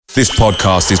This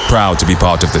podcast is proud to be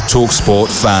part of the TalkSport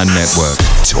Fan Network.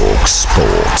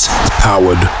 TalkSport.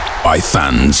 Powered by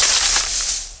fans.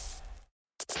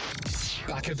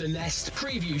 Back of the Nest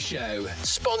preview show.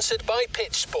 Sponsored by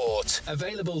Pitch Sport.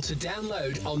 Available to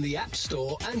download on the App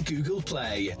Store and Google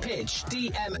Play.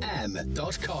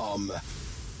 PitchDMM.com.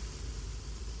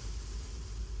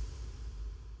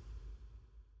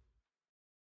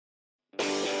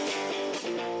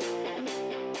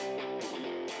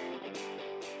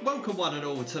 Welcome one and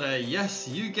all today. Yes,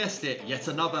 you guessed it. Yet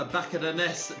another Back of the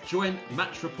Nest joint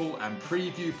match report and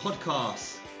preview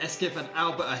podcast. Eskif and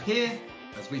Albert are here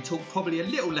as we talk probably a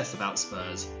little less about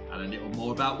Spurs and a little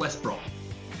more about West Brom.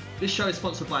 This show is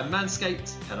sponsored by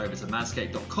Manscaped. Head over to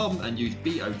manscaped.com and use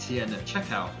BOTN at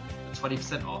checkout for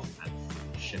 20% off and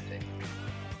free shipping.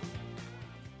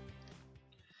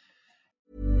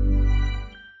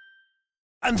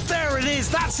 And there it is,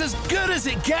 that's as good as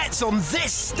it gets on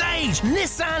this stage.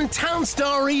 Nissan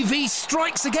Townstar EV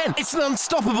strikes again. It's an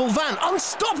unstoppable van,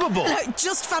 unstoppable.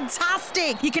 Just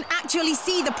fantastic. You can actually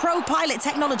see the Pro Pilot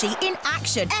technology in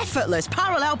action. Effortless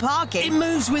parallel parking. It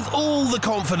moves with all the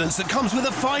confidence that comes with a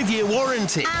 5-year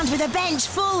warranty. And with a bench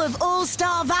full of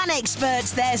all-star van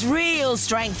experts, there's real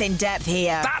strength in depth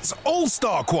here. That's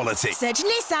all-star quality. Search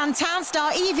Nissan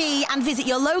Townstar EV and visit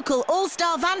your local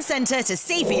all-star van centre to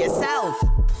see for yourself.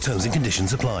 Terms and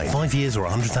conditions apply. 5 years or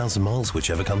 100,000 miles,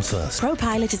 whichever comes first. Pro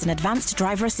Pilot is an advanced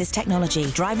driver assist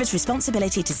technology. Driver's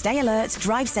responsibility to stay alert,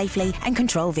 drive safely, and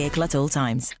control vehicle at all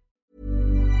times.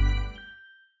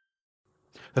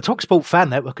 The TalkSport Fan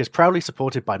Network is proudly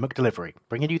supported by McDelivery,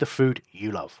 bringing you the food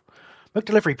you love.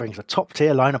 McDelivery brings a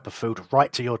top-tier lineup of food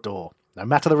right to your door. No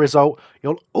matter the result,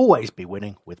 you'll always be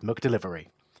winning with McDelivery.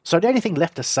 So the only thing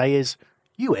left to say is,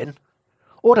 you in?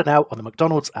 Order now on the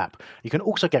McDonald's app. You can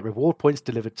also get reward points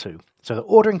delivered too, so that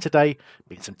ordering today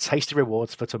means some tasty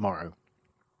rewards for tomorrow.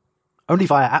 Only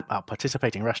via app at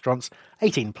participating restaurants,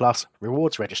 18 plus,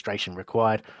 rewards registration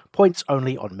required, points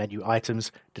only on menu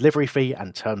items, delivery fee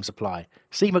and terms apply.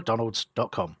 See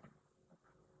mcdonalds.com.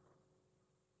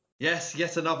 Yes,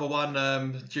 yet another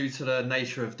one. Due to the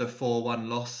nature of the 4-1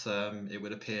 loss, it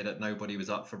would appear that nobody was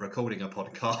up for recording a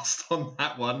podcast on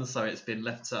that one, so it's been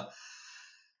left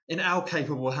in our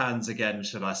capable hands again,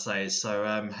 should I say. So,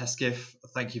 Eskif,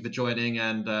 thank you for joining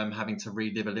and having to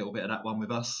relive a little bit of that one with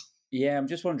us. Yeah, I'm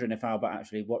just wondering if Albert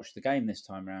actually watched the game this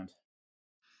time round.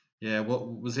 Yeah,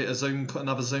 what was it?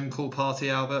 Another Zoom call party,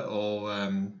 Albert, or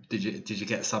did you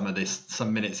get some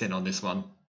minutes in on this one?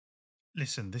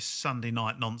 Listen, this Sunday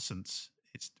night nonsense.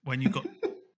 It's when you got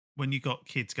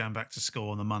kids going back to school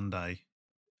on the Monday,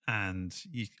 and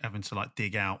you having to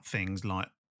dig out things like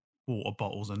water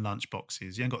bottles and lunch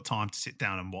boxes. You ain't got time to sit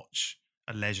down and watch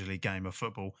a leisurely game of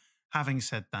football. Having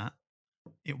said that,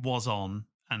 it was on,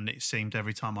 and it seemed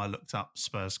every time I looked up,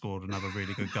 Spurs scored another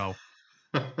really good goal.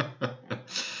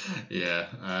 Yeah,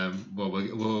 well,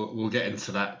 we'll get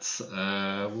into that.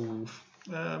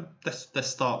 Let's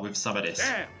start with some of this.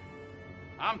 Damn,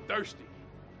 I'm thirsty.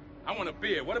 I want a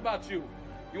beer. What about you?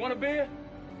 You want a beer?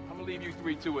 I'm gonna leave you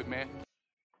three to it, man.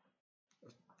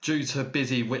 Due to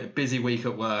busy week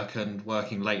at work and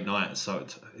working late nights, so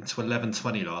into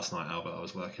 11:20 last night, Albert, I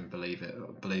was working. Believe it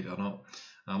or not,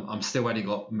 I'm still only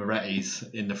got Moretti's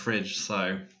in the fridge,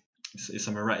 so it's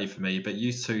a Moretti for me. But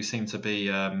you two seem to be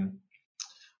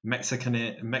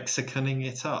Mexicaning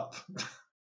it up.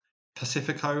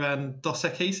 Pacifico and Dos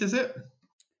Equis, is it?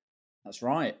 That's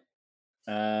right.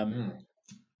 Albert,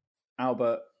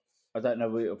 I don't know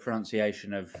what your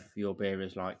pronunciation of your beer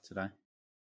is like today.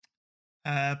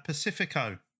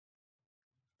 Pacifico.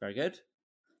 Very good.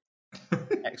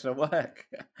 Excellent work.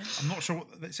 I'm not sure what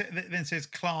then says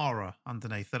Clara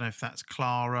underneath. I don't know if that's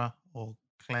Clara or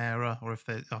Clara, or if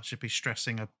I should be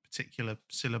stressing a particular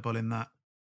syllable in that.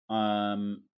 I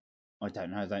don't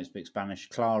know. I don't speak Spanish.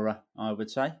 Clara, I would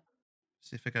say.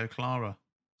 Pacifico Clara.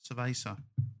 Cerveza.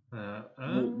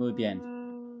 Muy bien.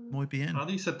 Muy bien. I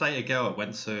used to date a girl that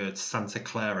went to Santa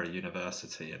Clara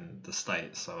University in the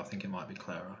States, so I think it might be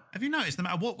Clara. Have you noticed, no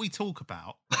matter what we talk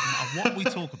about,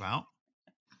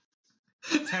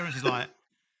 Terence is like,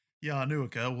 yeah, I knew a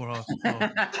girl where I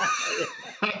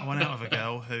went out with a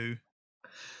girl who...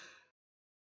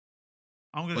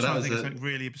 I'm going to try and think of something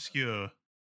really obscure.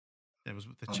 There was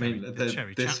the cherry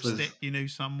chapstick. You knew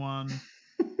someone.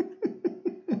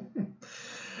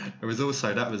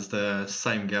 That was the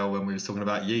same girl when we were talking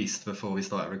about yeast before we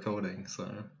started recording.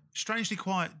 So strangely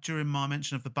quiet during my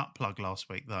mention of the butt plug last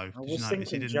week, though. I was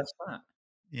thinking just that.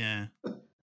 Yeah.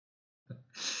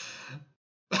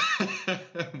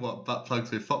 What, butt plugs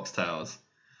with foxtails?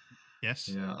 Yes.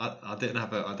 Yeah, I didn't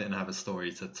have a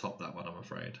story to top that one, I'm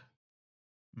afraid.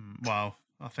 Well,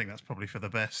 I think that's probably for the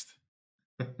best.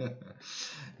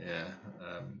 Yeah,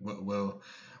 we'll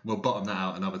bottom that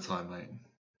out another time, mate.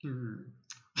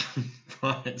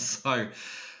 Right, so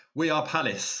we are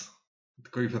Palace, the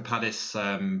group of Palace,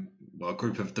 a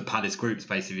group of the Palace groups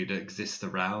basically that exist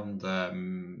around.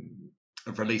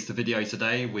 I've released a video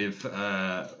today with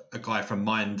a guy from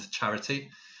Mind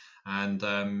Charity and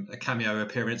a cameo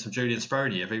appearance from Julian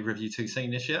Speroni. Have either of you two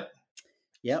seen this yet?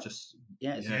 Yeah, it's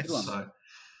a good one. So,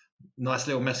 nice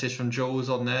little message from Jules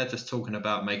on there, just talking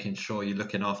about making sure you're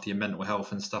looking after your mental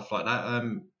health and stuff like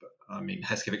that. I mean,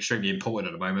 Hesketh extremely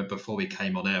important at the moment. Before we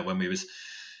came on air, when we was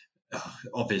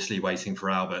obviously waiting for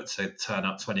Albert to turn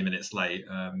up 20 minutes late,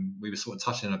 we were sort of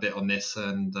touching a bit on this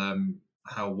and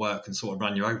how work can sort of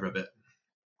run you over a bit.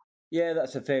 Yeah,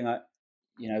 that's the thing.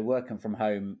 Working from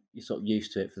home, you're sort of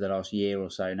used to it for the last year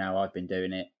or so now. I've been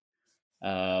doing it.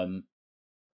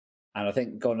 And I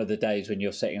think gone are the days when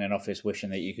you're sitting in an office wishing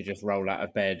that you could just roll out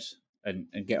of bed and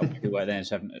get up to work then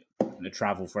instead of having to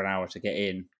travel for an hour to get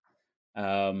in.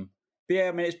 But yeah,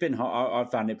 I mean, it's been hard.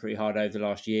 I've found it pretty hard over the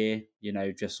last year,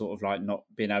 just sort of like not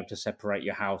being able to separate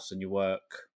your house and your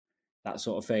work, that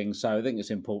sort of thing. So I think it's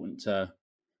important to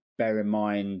bear in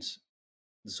mind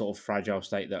the sort of fragile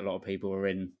state that a lot of people are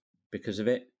in because of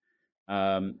it.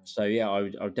 So yeah, I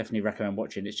would definitely recommend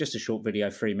watching. It's just a short video,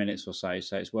 3 minutes or so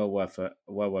it's well worth a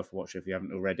watch if you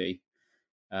haven't already.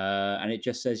 And it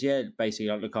just says, basically,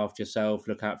 like, look after yourself,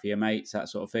 look out for your mates, that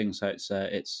sort of thing. So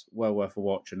it's well worth a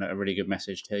watch and a really good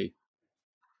message too.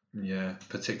 Yeah,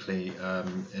 particularly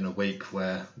in a week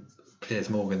where Piers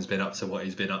Morgan's been up to what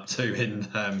he's been up to in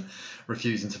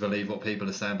refusing to believe what people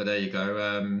are saying. But there you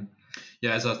go.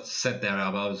 Yeah, as I said there,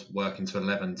 Albert, I was working to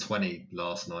 11:20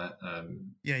 last night.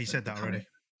 Yeah, you said that already.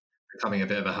 Becoming a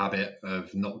bit of a habit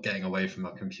of not getting away from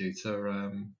my computer.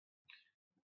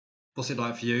 What's it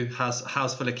like for you?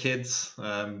 House full of kids,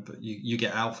 but you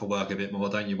get out for work a bit more,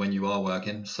 don't you, when you are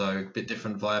working? So a bit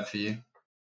different vibe for you.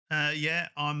 Yeah,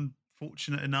 I'm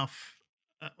fortunate enough,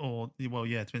 it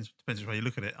depends how you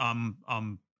look at it. I'm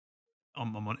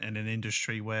in an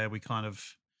industry where we kind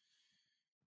of,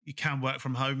 you can work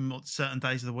from home on certain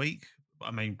days of the week. I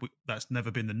mean, that's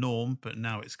never been the norm, but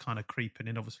now it's kind of creeping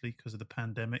in, obviously, because of the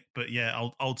pandemic. But yeah,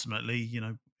 ultimately,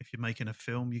 if you're making a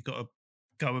film, you've got to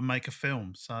go and make a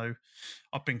film. So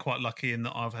I've been quite lucky in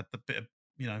that I've had the bit of,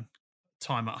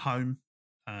 time at home.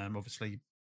 Obviously,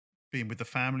 being with the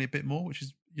family a bit more, which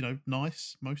is,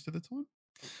 nice most of the time.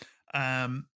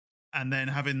 And then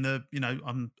having the,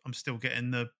 I'm still getting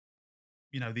the,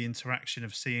 the interaction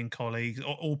of seeing colleagues,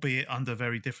 albeit under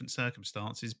very different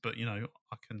circumstances. But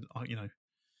I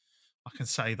can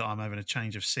say that I'm having a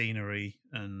change of scenery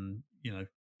and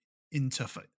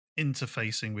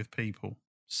interfacing with people.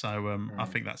 So I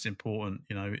think that's important.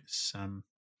 It's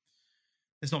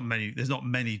there's not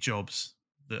many jobs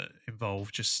that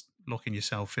involve just locking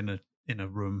yourself in a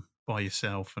room by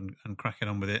yourself and cracking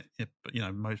on with it. But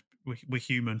we're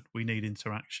human. We need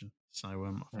interaction. So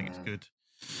I think it's good.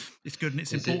 It's good and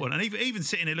it's important. And even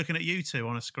sitting here looking at you two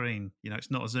on a screen,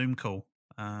 it's not a Zoom call.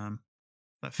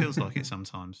 That feels like it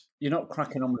sometimes. You're not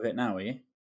cracking on with it now, are you?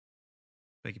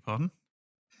 Beg your pardon?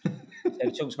 So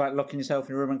it talks about locking yourself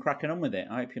in a room and cracking on with it.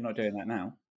 I hope you're not doing that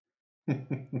now.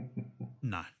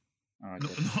 No. All right,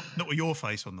 not with your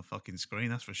face on the fucking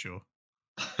screen, that's for sure.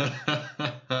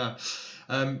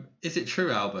 Is it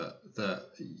true, Albert, that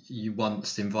you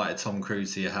once invited Tom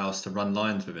Cruise to your house to run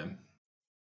lines with him?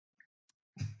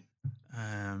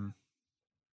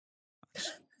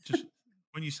 Just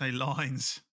when you say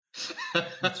lines,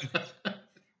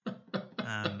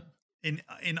 in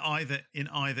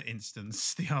either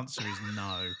instance, the answer is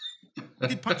no. He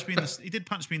did punch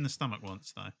me in the stomach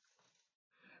once, though.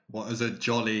 What, as a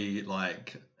jolly,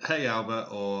 like, hey Albert,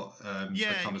 or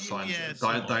become a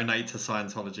Scientologist, donate to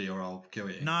Scientology, or I'll kill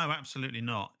you? No, absolutely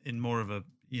not. In more of a,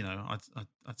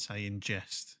 I'd say in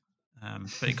jest.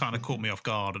 But it kind of caught me off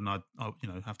guard, and I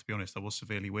have to be honest, I was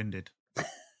severely winded.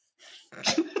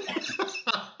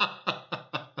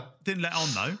 Didn't let on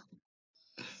though.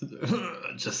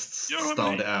 Just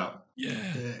styled it out.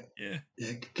 Yeah.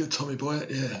 Good Tommy boy.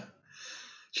 Yeah.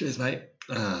 Cheers, mate.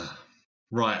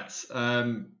 Right.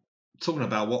 Talking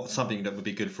about something that would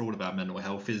be good for all of our mental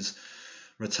health is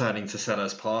returning to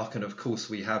Selhurst Park, and of course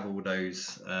we have all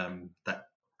those that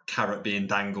carrot being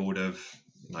dangled of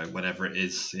whenever it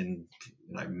is in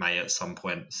May at some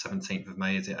point. 17th of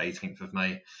May, is it 18th of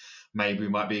May? Maybe we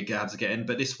might be able to get in,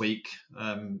 but this week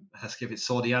Hesketh, it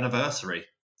saw the anniversary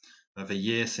of a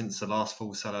year since the last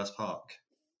full Selhurst Park.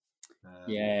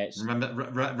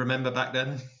 Remember back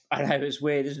then? I know, it's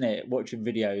weird, isn't it? Watching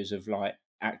videos of like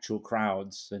actual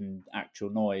crowds and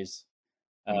actual noise.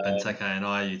 Benteke and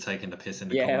Ayew taking the piss in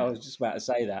the corner. Yeah, I was just about to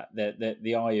say that.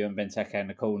 The Ayew and Benteke in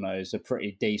the corner is a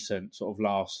pretty decent sort of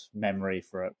last memory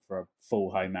for a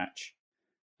full home match.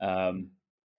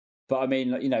 But I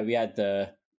mean, you know, we had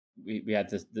the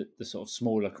sort of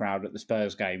smaller crowd at the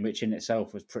Spurs game, which in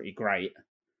itself was pretty great.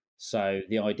 So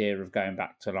the idea of going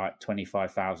back to like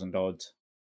 25,000 odd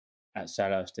at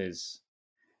Selhurst is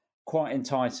quite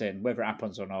enticing. Whether it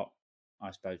happens or not, I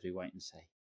suppose we wait and see.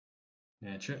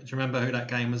 Yeah, do you remember who that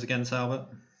game was against, Albert?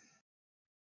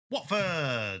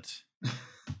 Watford.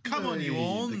 Come on, you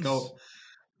Orns.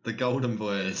 The Golden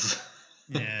Boys.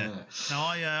 Yeah.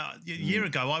 Now, a year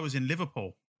ago, I was in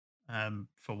Liverpool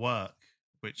for work,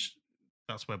 which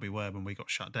that's where we were when we got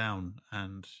shut down,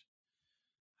 and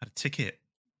had a ticket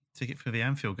for the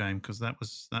Anfield game because that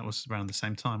was around the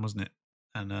same time, wasn't it?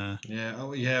 And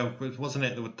wasn't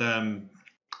it with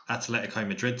Atletico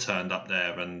Madrid turned up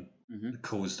there and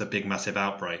caused a big massive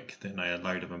outbreak? Didn't they? A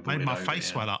load of them made my face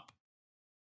swell up.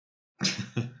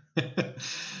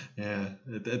 Yeah,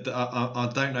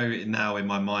 I don't know now in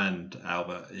my mind,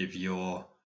 Albert, if you're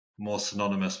more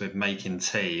synonymous with making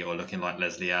tea or looking like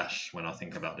Leslie Ash when I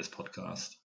think about this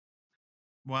podcast.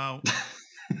 Well,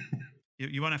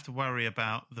 you won't have to worry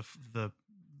about the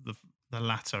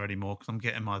latter anymore because I'm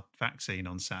getting my vaccine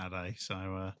on Saturday.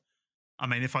 So, I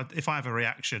mean, if I have a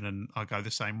reaction and I go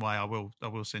the same way, I will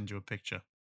send you a picture.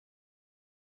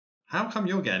 How come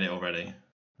you're getting it already?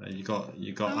 You got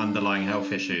underlying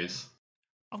health issues.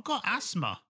 I've got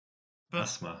asthma.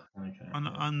 Asthma, okay.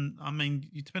 And I mean,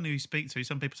 depending who you speak to,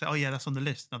 some people say, "Oh yeah, that's on the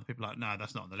list." And other people are like, "No,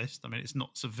 that's not on the list." I mean, it's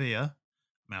not severe. I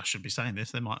mean, I should be saying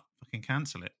this. They might fucking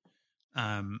cancel it.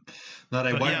 No,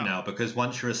 they won't now because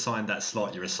once you're assigned that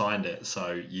slot, you're assigned it.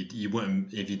 So you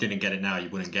wouldn't, if you didn't get it now, you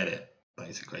wouldn't get it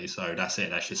basically. So that's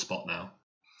it. That's your spot now.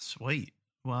 Sweet.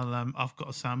 Well, I've got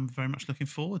to say, I'm very much looking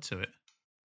forward to it.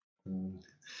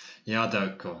 Yeah, I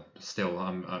don't. God, still,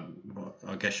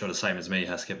 I guess you're the same as me,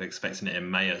 Hesketh, expecting it in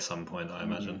May at some point, I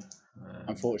imagine.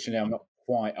 Unfortunately, I'm not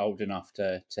quite old enough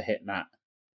to hit that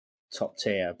top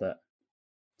tier, but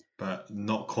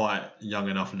not quite young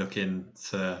enough looking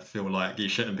to feel like you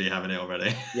shouldn't be having it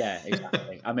already. Yeah,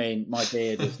 exactly. I mean, my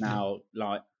beard is now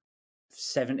like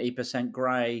 70%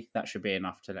 grey. That should be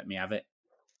enough to let me have it.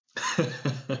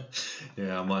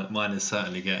 Yeah, mine is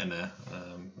certainly getting there.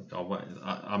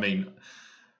 I mean,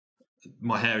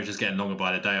 my hair is just getting longer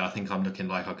by the day. I think I'm looking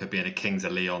like I could be in a Kings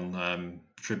of Leon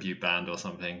tribute band or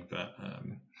something. But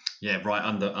yeah, right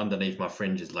underneath my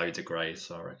fringe is loads of grey,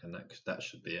 so I reckon that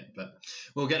should be it. But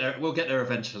we'll get there. We'll get there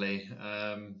eventually.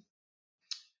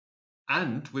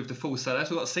 And with the full sale, we've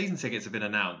got season tickets have been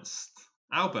announced.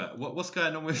 Albert, what's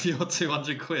going on with your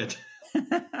 200 quid?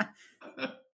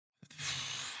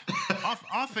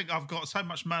 I think I've got so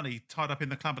much money tied up in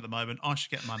the club at the moment. I should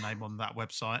get my name on that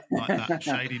website, like that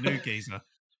shady new geezer.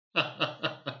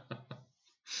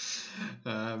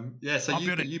 Yeah, so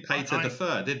you paid to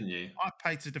defer, didn't you? I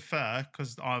paid to defer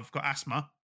because I've got asthma.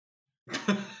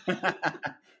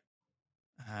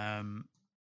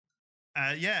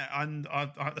 Yeah, and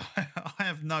I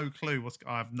have no clue.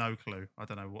 I have no clue. I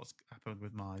don't know what's happened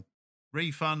with my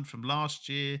refund from last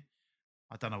year.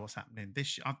 I don't know what's happening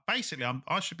this year. I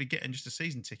should be getting just a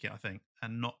season ticket, I think,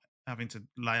 and not having to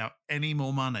lay out any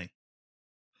more money.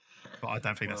 But I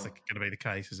don't think that's going to be the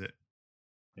case, is it?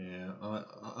 Yeah,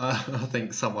 I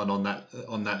think someone on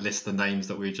that list of names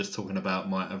that we were just talking about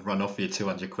might have run off your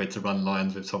 200 quid to run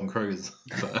lines with Tom Cruise.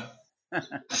 But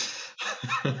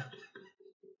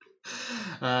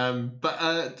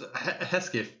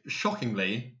Hesketh,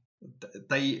 shockingly,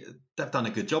 they've done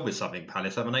a good job with something,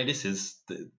 Palace, haven't they?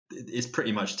 It's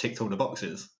pretty much ticked all the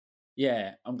boxes.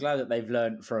 Yeah, I'm glad that they've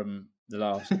learned from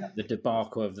the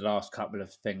debacle of the last couple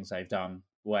of things they've done,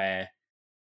 where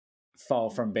far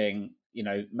from being,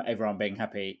 everyone being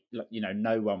happy,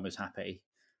 no one was happy.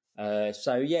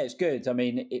 So yeah, it's good. I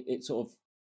mean, it sort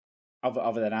of,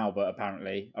 other than Albert,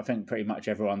 apparently, I think pretty much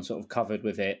everyone's sort of covered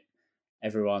with it.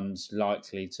 Everyone's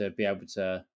likely to be able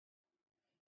to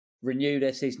renew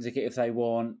their season ticket if they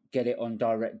want, get it on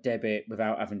direct debit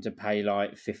without having to pay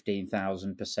like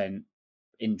 15,000%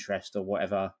 interest or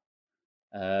whatever.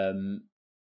 And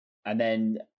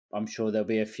then I'm sure there'll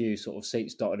be a few sort of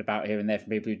seats dotted about here and there for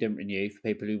people who didn't renew, for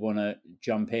people who want to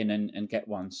jump in and get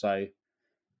one. So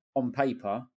on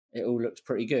paper, it all looks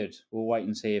pretty good. We'll wait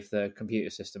and see if the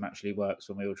computer system actually works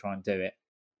when we all try and do it.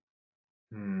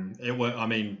 I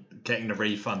mean, getting the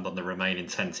refund on the remaining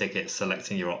 10 tickets,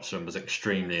 selecting your option was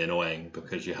extremely annoying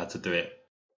because you had to do it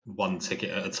one ticket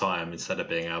at a time instead of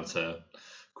being able to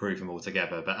group them all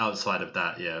together. But outside of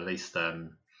that, yeah, at least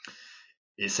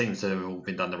it seems to have all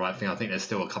been done the right thing. I think there's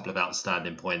still a couple of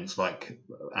outstanding points, like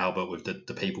Albert with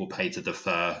the people pay to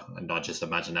defer, and I just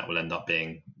imagine that will end up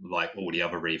being like all the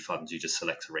other refunds. You just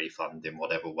select a refund in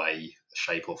whatever way,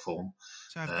 shape, or form.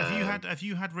 So have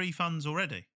you had refunds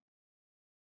already?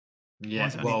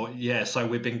 Yeah, so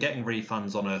we've been getting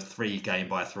refunds on a 3-game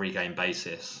by 3-game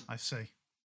basis. I see.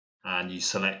 And you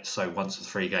select. So once the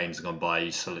 3 games have gone by,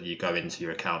 you go into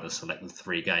your account and select the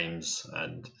 3 games,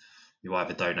 and you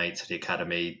either donate to the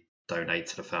academy, donate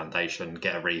to the foundation,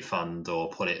 get a refund,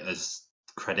 or put it as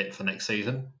credit for next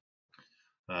season.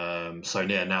 So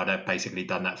yeah, now they've basically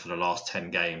done that for the last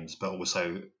 10 games, but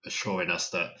also assuring us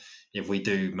that if we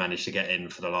do manage to get in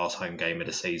for the last home game of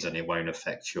the season, it won't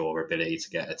affect your ability to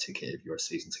get a ticket. If you're a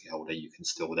season ticket holder, you can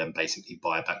still then basically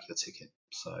buy back your ticket.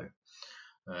 So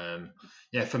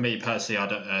yeah, for me personally,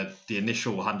 the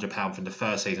initial £100 from the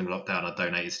first season lockdown, I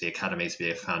donated to the academy to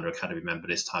be a founder academy member.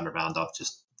 This time around,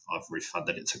 I've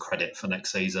refunded it to credit for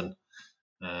next season.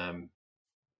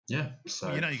 Yeah, so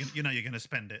well, you know you're going to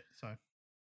spend it, so.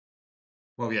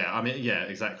 Well, yeah, I mean, yeah,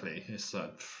 exactly. It's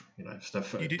stuff.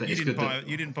 You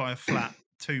didn't buy a flat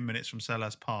 2 minutes from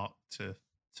Selhurst Park to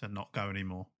not go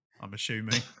anymore, I'm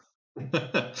assuming.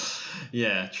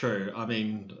 Yeah, true. I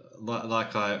mean,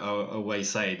 like I always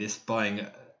say, this buying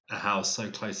a house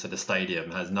so close to the stadium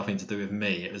has nothing to do with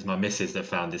me. It was my missus that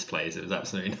found this place. It was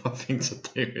absolutely nothing to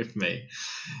do with me.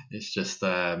 It's just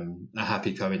a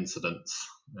happy coincidence.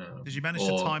 Did you manage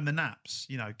to time the naps?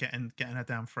 You know, getting her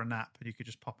down for a nap, and you could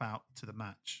just pop out to the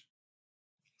match.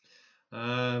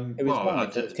 It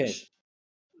was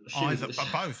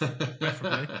both,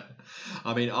 preferably.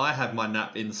 I mean, I had my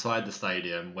nap inside the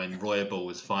stadium when Roy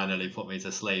Balls finally put me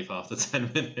to sleep after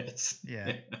 10 minutes.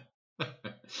 Yeah.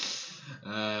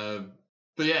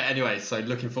 But yeah, anyway, so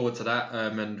looking forward to that,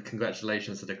 and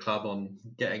congratulations to the club on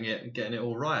getting it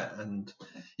all right. And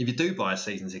if you do buy a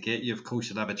season ticket, you of course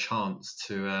should have a chance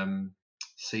to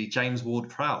see James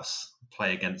Ward-Prowse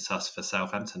play against us for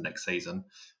Southampton next season,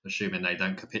 assuming they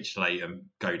don't capitulate and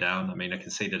go down. I mean, they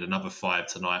conceded another 5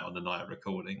 tonight on the night of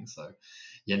recording, so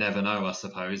you never know, I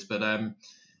suppose. But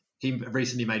he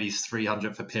recently made his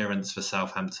 300th appearance for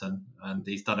Southampton, and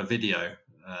he's done a video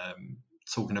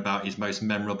talking about his most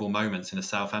memorable moments in a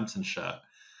Southampton shirt.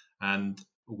 And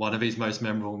one of his most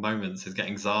memorable moments is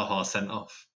getting Zaha sent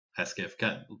off. Hesketh,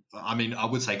 I mean, I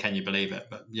would say, can you believe it?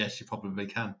 But yes, you probably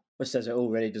can. Well, says it all,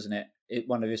 really, doesn't it?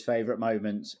 One of his favourite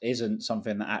moments isn't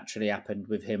something that actually happened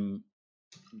with him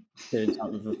doing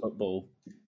something with football.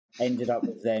 Ended up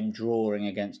with them drawing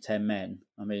against 10 men.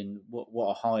 I mean,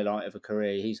 what a highlight of a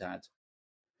career he's had.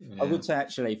 Yeah. I would say,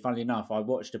 actually, funnily enough, I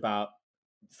watched about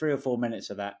 3 or 4 minutes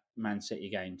of that Man City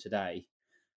game today,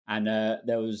 and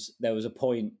there was a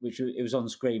point which it was on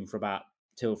screen for about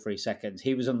 2 or 3 seconds.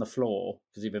 He was on the floor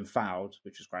because he'd been fouled,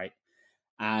 which was great,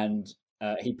 and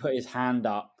he put his hand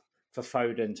up for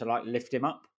Foden to like lift him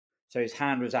up. So his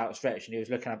hand was outstretched, and he was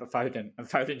looking up at Foden, and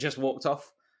Foden just walked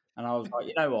off. And I was like,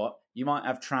 you know what? You might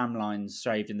have tram lines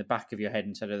shaved in the back of your head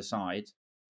instead of the side,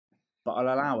 but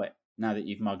I'll allow it now that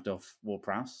you've mugged off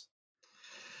Ward-Prowse.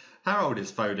 How old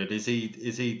is Foden? Is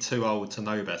he too old to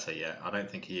know better yet? I don't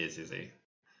think he is he?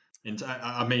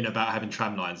 I mean, about having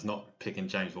tram lines, not picking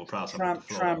James Ward-Prowse up on the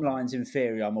floor. Tram lines, in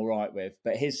theory, I'm all right with,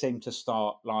 but his seem to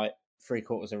start like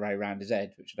 3/4 of the way around his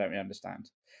head, which I don't really understand.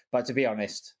 But to be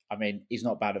honest, I mean, he's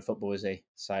not bad at football, is he?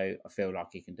 So I feel like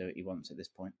he can do what he wants at this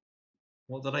point.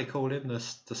 What do they call him? The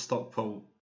Stockport?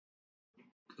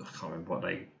 I can't remember what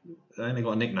they only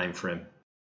got a nickname for him.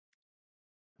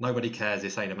 Nobody cares.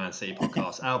 This ain't a Man City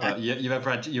podcast. Albert, you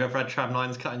ever had tram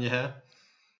lines cut in your hair?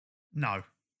 No.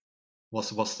 What's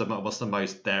the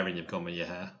most daring you've gone with your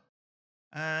hair?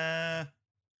 Well,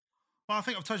 I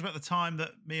think I've told you about the time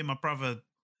that me and my brother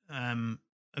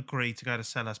agreed to go to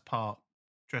Selhurst Park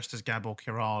dressed as Gabor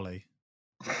Kiraly.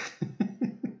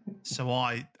 So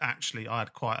I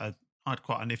had quite a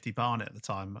nifty barnet at the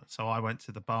time. So I went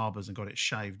to the barbers and got it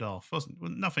shaved off. Wasn't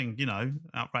nothing,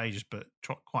 outrageous, but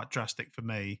quite drastic for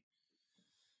me.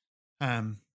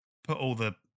 Put all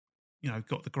the,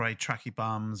 got the grey tracky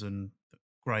bums and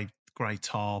the grey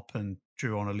top, and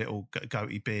drew on a little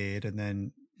goatee beard, and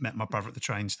then met my brother at the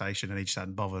train station, and he just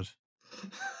hadn't bothered.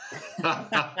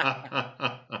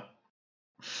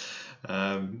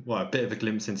 Well, a bit of a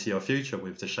glimpse into your future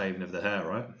with the shaving of the hair,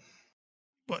 right?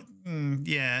 But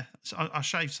yeah, so I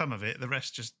shave some of it. The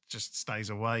rest just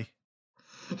stays away.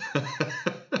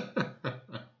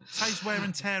 Saves wear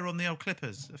and tear on the old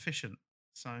clippers. Efficient.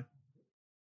 So.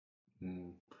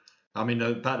 I mean,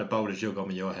 about the bold as you're gone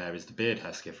with your hair is the beard,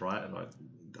 Hesketh, right? Like,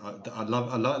 I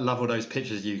love all those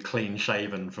pictures of you clean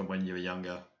shaven from when you were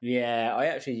younger. Yeah, I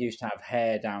actually used to have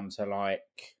hair down to like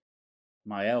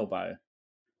my elbow.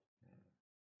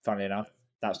 Funnily enough,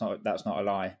 that's not a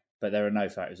lie, but there are no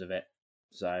photos of it,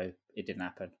 so it didn't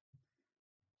happen.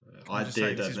 I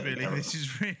did. This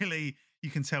is really. You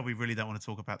can tell we really don't want to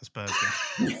talk about the Spurs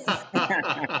game.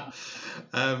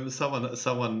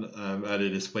 Someone earlier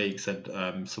this week said,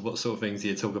 so what sort of things do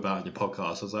you talk about in your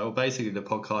podcast? I was like, well, basically the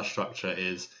podcast structure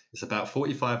is it's about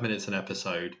 45 minutes an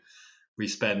episode. We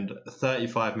spend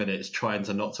 35 minutes trying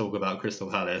to not talk about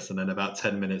Crystal Palace and then about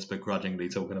 10 minutes begrudgingly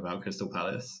talking about Crystal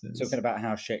Palace. Talking about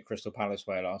how shit Crystal Palace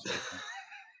were last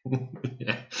week.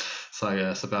 Yeah. So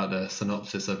yeah, it's about the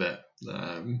synopsis of it.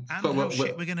 And how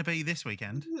shit we're going to be this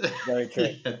weekend. Very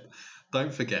true. Yeah,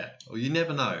 don't forget. Well, you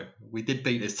never know. We did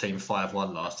beat this team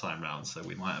 5-1 last time round, so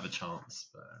we might have a chance.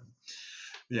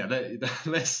 But,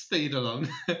 let's speed along.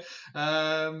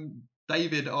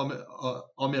 David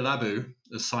Omilabu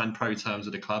has signed pro terms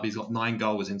with the club. He's got 9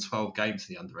 goals in 12 games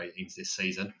in the under-18s this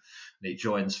season. And he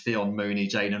joins Fionn Mooney,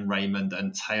 Jayden Raymond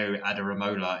and Teo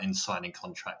Adaramola in signing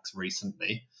contracts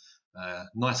recently.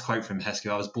 Nice quote from Heskey.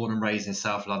 I was born and raised in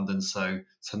South London, so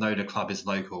to know the club is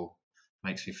local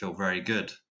makes me feel very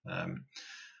good.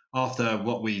 After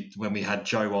when we had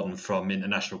Joe on from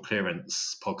International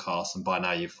Clearance podcast, and by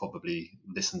now you've probably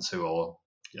listened to, or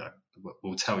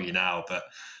we'll tell you now, but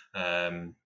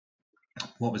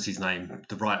what was his name?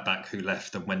 The right back who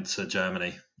left and went to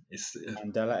Germany. It's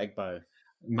Mandela Egbo,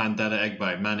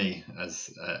 Manny,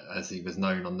 as he was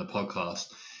known on the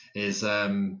podcast, is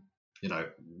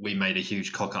we made a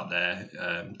huge cock up there.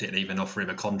 Didn't even offer him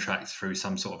a contract through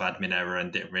some sort of admin error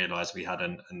and didn't realise we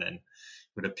hadn't. And then it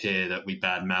would appear that we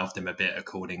bad-mouthed him a bit,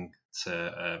 according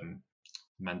to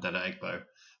Mandela Egbo.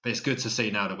 But it's good to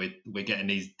see now that we're getting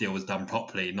these deals done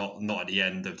properly, not at the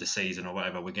end of the season or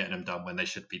whatever. We're getting them done when they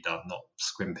should be done, not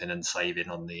scrimping and saving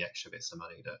on the extra bits of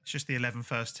money. It's just the 11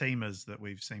 first teamers that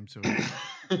we've seemed to have.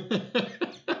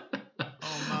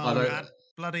 Oh no,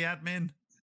 bloody admin.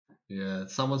 Yeah,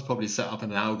 someone's probably set up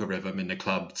an algorithm in the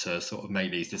club to sort of make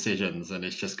these decisions, and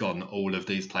it's just gone, all of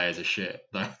these players are shit.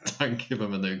 Don't give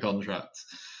them a new contract,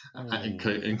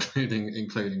 including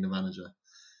the manager.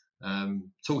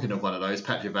 Talking of one of those,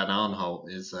 Patrick van Aanholt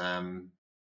is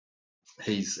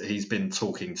he's been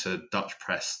talking to Dutch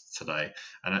press today,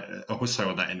 and also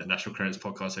on that International Clearance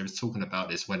podcast, he was talking about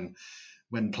this when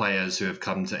players who have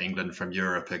come to England from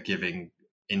Europe are giving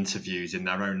interviews in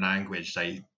their own language,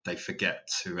 they forget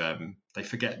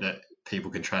that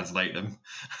people can translate them,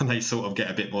 and they sort of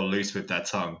get a bit more loose with their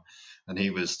tongue. And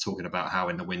he was talking about how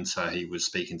in the winter he was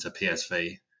speaking to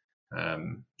PSV.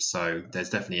 So there's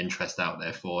definitely interest out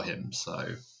there for him.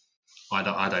 So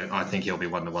I think he'll be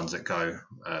one of the ones that go.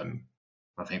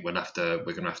 I think we're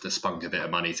gonna have to spunk a bit of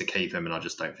money to keep him, and I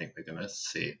just don't think we're gonna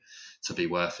see it to be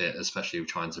worth it, especially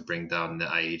trying to bring down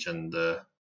the age and the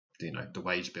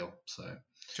wage bill. So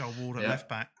Joel Ward at left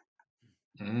back.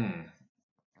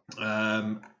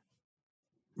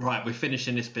 Right, we're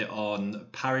finishing this bit on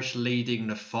Parish leading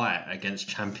the fight against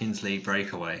Champions League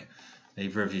breakaway.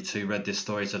 Either of you two read this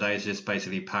story today? It's just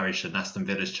basically Parish and Aston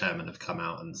Villa's chairman have come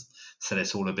out and said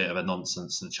it's all a bit of a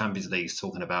nonsense. The Champions League's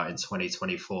talking about in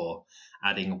 2024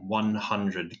 adding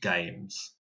 100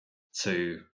 games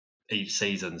to each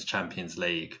season's Champions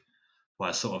League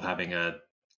by sort of having a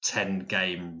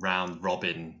 10-game round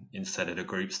robin instead of the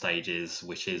group stages,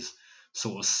 which is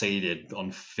sort of seeded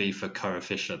on FIFA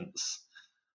coefficients.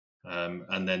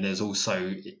 And then there's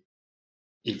also,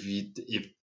 if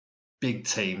big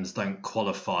teams don't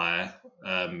qualify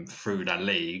through their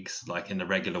leagues, like in the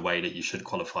regular way that you should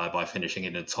qualify by finishing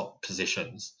in the top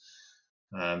positions.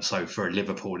 So for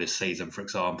Liverpool this season, for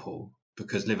example,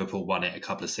 because Liverpool won it a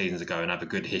couple of seasons ago and have a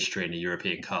good history in the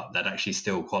European Cup, they'd actually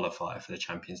still qualify for the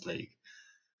Champions League,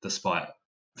 despite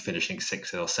finishing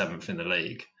 6th or 7th in the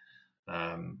league.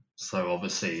 So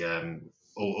obviously,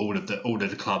 all of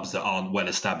the clubs that aren't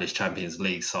well-established Champions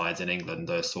League sides in England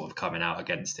are sort of coming out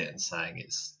against it and saying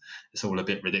it's all a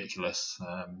bit ridiculous.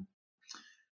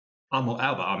 Albert,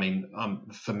 I mean,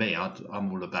 for me,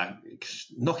 I'm all about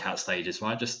knockout stages,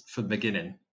 right? Just from the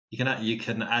beginning. You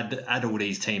can add all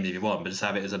these teams if you want, but just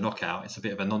have it as a knockout. It's a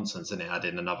bit of a nonsense, isn't it? Add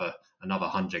in another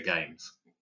 100 games.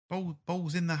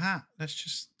 Balls in the hat. Let's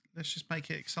just make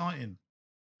it exciting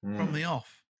from the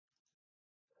off.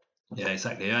 Yeah,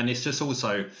 exactly. And it's just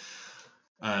also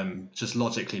just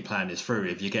logically plan this through.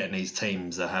 If you're getting these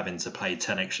teams that are having to play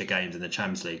 10 extra games in the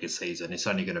Champions League this season, it's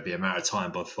only going to be a matter of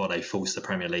time before they force the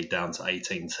Premier League down to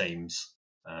 18 teams,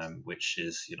 which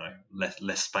is,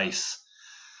 less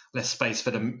space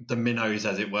for the minnows,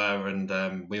 as it were.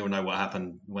 And we all know what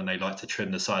happened when they like to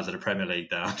trim the size of the Premier League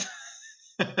down.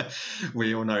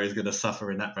 We all know he's going to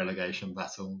suffer in that relegation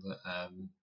battle. But,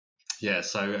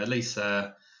 so at least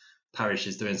Parish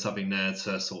is doing something there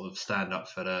to sort of stand up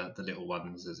for the little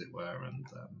ones, as it were. And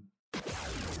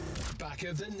Back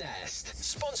of the Nest,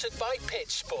 sponsored by Pitch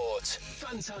Sport.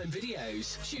 Fan time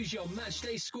videos, choose your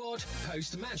matchday squad,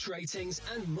 post match ratings,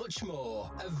 and much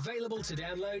more. Available to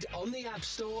download on the App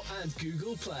Store and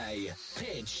Google Play.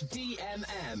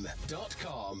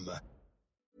 pitchdmm.com.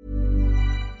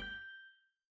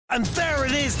 And there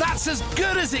it is, that's as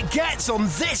good as it gets on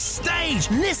this stage.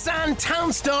 Nissan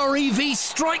Townstar EV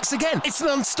strikes again. It's an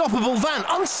unstoppable van,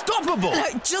 unstoppable.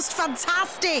 Just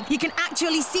fantastic. You can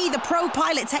actually see the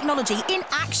ProPilot technology in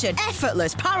action.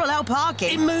 Effortless parallel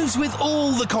parking. It moves with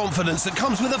all the confidence that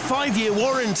comes with a 5-year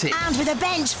warranty. And with a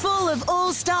bench full of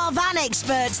all-star van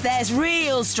experts, there's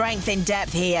real strength in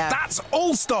depth here. That's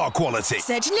all-star quality.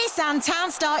 Search Nissan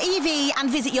Townstar EV and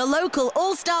visit your local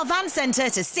all-star van centre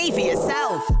to see for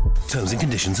yourself. Terms and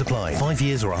conditions apply. 5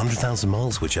 years or 100,000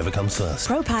 miles, whichever comes first.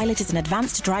 ProPilot is an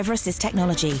advanced driver assist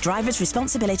technology. Driver's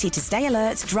responsibility to stay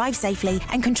alert, drive safely,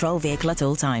 and control vehicle at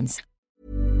all times.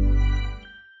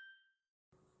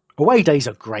 Away days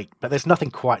are great, but there's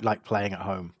nothing quite like playing at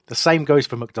home. The same goes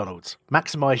for McDonald's.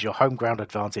 Maximise your home ground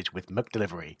advantage with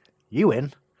McDelivery. You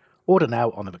in? Order now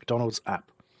on the McDonald's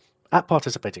app. At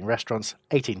participating restaurants,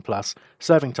 18 plus,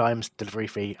 serving times, delivery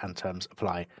fee and terms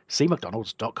apply. See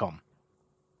mcdonalds.com.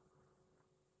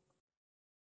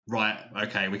 right,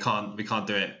 okay, we can't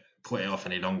do it, put it off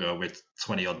any longer. We're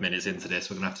 20 odd minutes into this.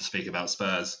 We're going to have to speak about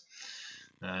Spurs.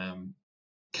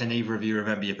 Can either of you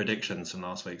remember your predictions from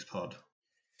last week's pod?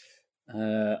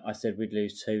 I said we'd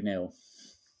lose 2-0. I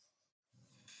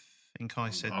think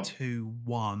I said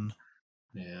 2-1.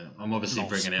 Yeah, I'm obviously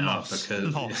bringing it up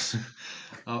because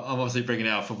I'm obviously bringing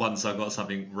it up for once. I got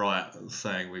something right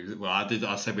saying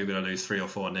I said we were going to lose 3 or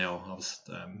 4-0. I was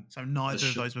so neither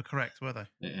of those were correct, were they?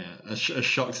 Yeah, as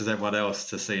shocked as everyone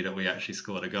else to see that we actually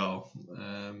scored a goal.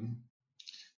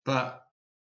 But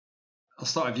I'll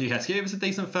start with you, Heskey. It was a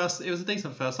decent first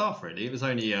half, really. It was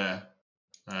only a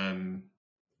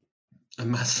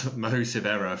massive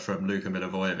error from Luka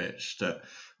Milivojevic that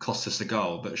cost us the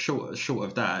goal, but short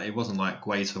of that, it wasn't like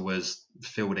Guaita was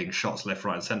fielding shots left,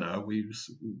 right and centre. It was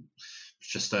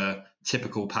just a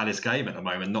typical Palace game at the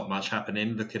moment, not much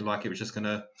happening, looking like it was just going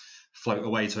to float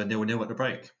away to a 0-0 at the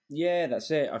break. Yeah, that's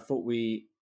it. I thought we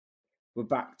were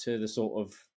back to the sort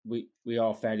of, we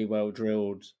are fairly well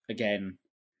drilled again,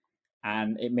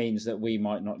 and it means that we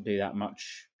might not do that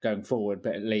much going forward,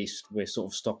 but at least we're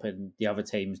sort of stopping the other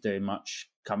teams doing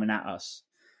much coming at us.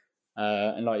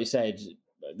 And like you said,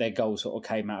 their goal sort of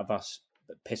came out of us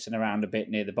pissing around a bit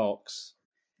near the box,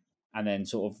 and then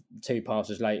sort of 2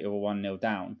 passes later we're 1-0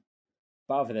 down.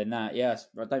 But other than that, yes,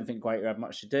 I don't think Guaita had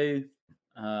much to do.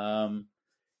 To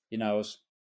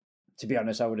be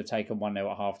honest, I would have taken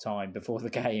 1-0 at half time before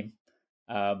the game.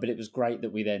 But it was great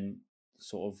that we then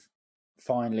sort of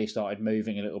finally started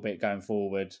moving a little bit going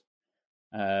forward.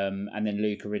 And then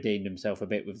Luka redeemed himself a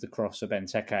bit with the cross of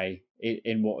Benteke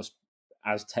in what was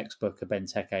as textbook a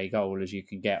Benteke goal as you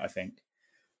can get, I think.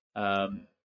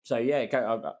 So yeah,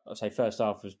 I'd say first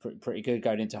half was pretty good.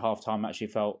 Going into half time, actually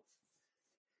felt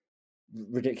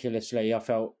ridiculously. I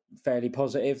felt fairly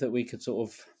positive that we could sort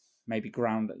of maybe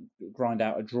grind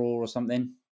out a draw or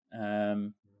something.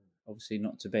 Obviously,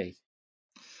 not to be.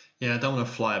 Yeah, I don't want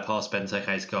to fly past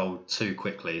Benteke's goal too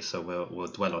quickly, so we'll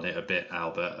dwell on it a bit,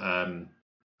 Albert.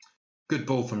 Good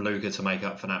ball from Luka to make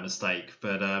up for that mistake,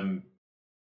 but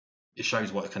it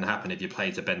shows what can happen if you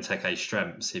play to Benteke's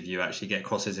strengths, if you actually get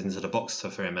crosses into the box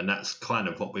for him, and that's kind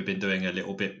of what we've been doing a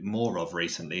little bit more of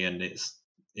recently, and it's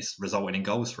resulting in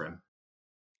goals for him.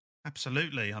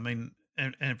 Absolutely. I mean,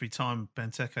 every time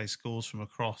Benteke scores from a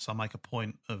cross, I make a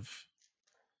point of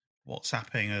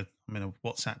WhatsApping a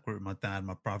WhatsApp group with my dad,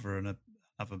 my brother, and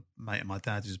another mate of my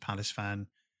dad who's a Palace fan,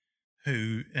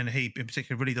 he in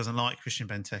particular really doesn't like Christian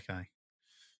Benteke.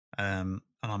 And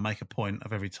I make a point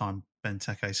of every time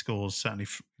Benteke scores, certainly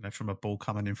from a ball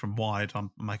coming in from wide, I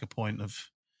make a point of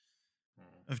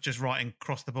just writing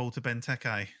cross the ball to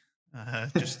Benteke,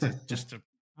 just to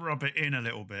rub it in a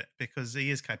little bit, because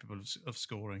he is capable of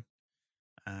scoring.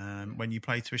 When you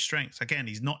play to his strengths, again,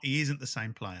 he isn't the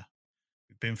same player.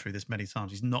 We've been through this many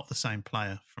times. He's not the same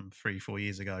player from 3-4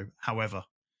 years ago. However,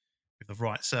 with the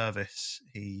right service,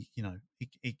 he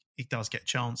does get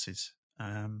chances.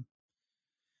 You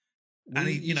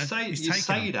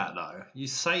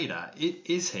say that.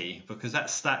 Is he? Because that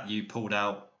stat you pulled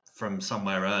out from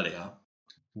somewhere earlier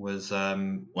was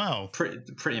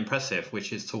pretty impressive,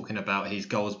 which is talking about his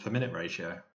goals per minute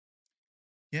ratio.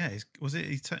 Yeah, his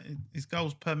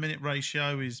goals per minute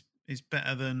ratio is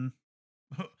better than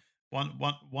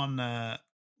one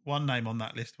name on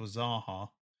that list was Zaha,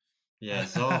 Yeah,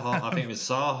 Zaha. I think it was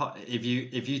Zaha.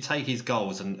 If you take his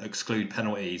goals and exclude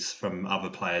penalties from other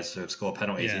players who have scored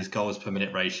penalties, his goals per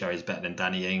minute ratio is better than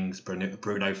Danny Ings, Bruno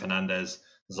Fernandes,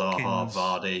 Zaha, Watkins.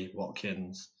 Vardy,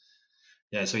 Watkins.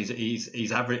 Yeah, so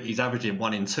he's averaging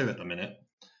 1 in 2 at the minute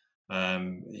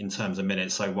in terms of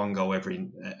minutes. So 1 goal every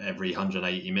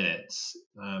 180 minutes.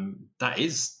 That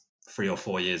is 3 or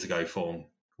 4 years ago form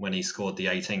when he scored the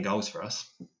 18 goals for us.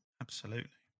 Absolutely.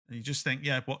 And you just think,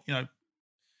 how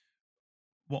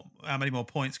many more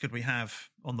points could we have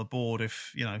on the board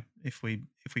if we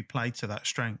played to that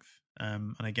strength?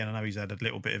 And again, I know he's had a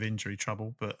little bit of injury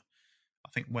trouble, but I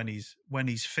think when he's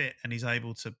fit and he's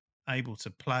able to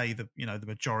play the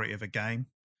majority of a game,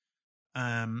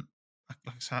 like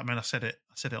I said it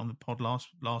on the pod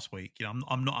last week.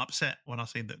 I'm not upset when I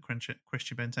see that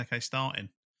Christian Benteke starting.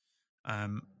 I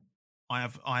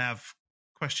have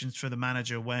questions for the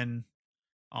manager when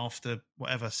after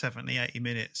whatever 70, 80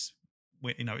 minutes.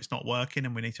 It's not working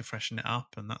and we need to freshen it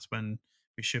up, and that's when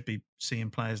we should be seeing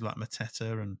players like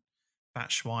Mateta and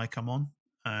Batshuayi come on.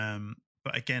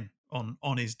 But again,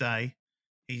 on his day,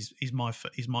 he's my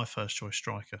first choice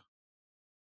striker.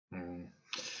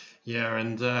 Yeah,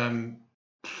 and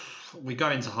we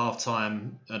go into half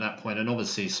time at that point, and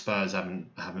obviously Spurs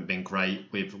haven't been great.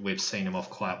 We've seen them off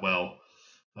quite well,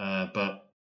 but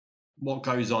what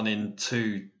goes on in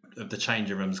 2 of the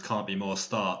changing rooms can't be more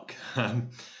stark.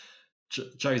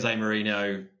 Jose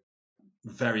Mourinho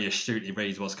very astutely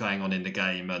reads what's going on in the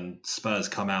game, and Spurs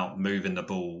come out moving the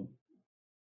ball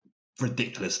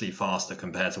ridiculously faster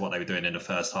compared to what they were doing in the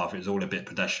first half. It was all a bit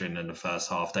pedestrian in the first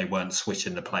half. They weren't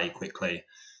switching the play quickly,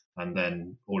 and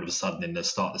then all of a sudden in the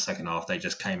start of the second half, they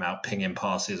just came out pinging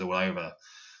passes all over.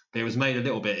 But it was made a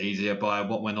little bit easier by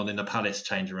what went on in the Palace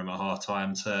changing room at half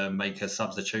time to make a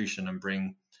substitution and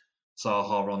bring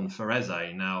Zaha on for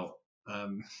Eze. Now,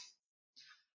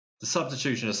 the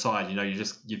substitution aside,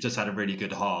 you've just had a really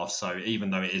good half. So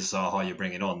even though it is Zaha you're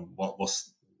bringing on,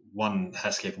 what's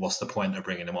the point of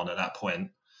bringing him on at that point?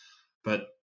 But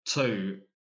 2,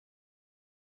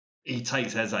 he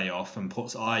takes Eze off and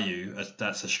puts Ayew,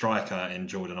 that's a striker in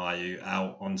Jordan Ayew,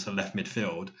 out onto left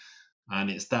midfield, and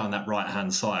it's down that right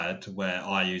hand side where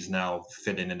Ayew's now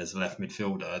filling in as a left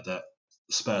midfielder that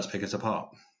Spurs pick us apart.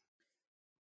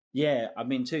 Yeah, I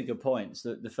mean, 2 good points.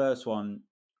 The first one,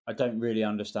 I don't really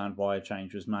understand why a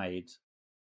change was made.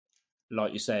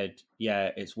 Like you said,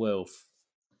 yeah, it's Wilf.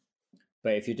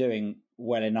 But if you're doing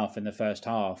well enough in the first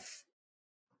half,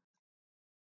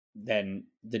 then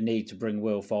the need to bring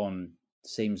Wilf on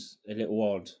seems a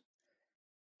little odd.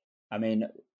 I mean,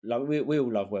 like we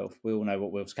all love Wilf. We all know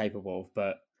what Wilf's capable of,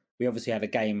 but we obviously had a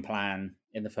game plan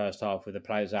in the first half with the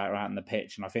players out on the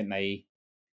pitch, and I think they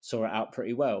saw it out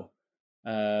pretty well.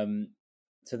 So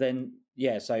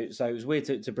it was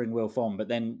weird to bring Wilf on, but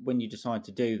then when you decide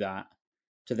to do that,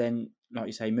 to then, like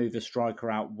you say, move a striker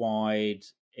out wide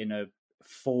in a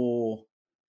 4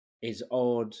 is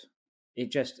odd.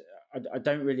 It just, I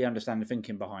don't really understand the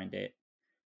thinking behind it.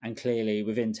 And clearly,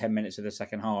 within 10 minutes of the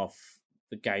second half,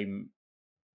 the game,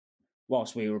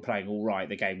 whilst we were playing all right,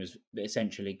 the game was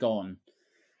essentially gone.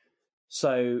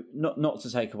 So not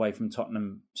to take away from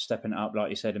Tottenham stepping it up, like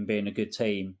you said, and being a good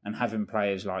team and having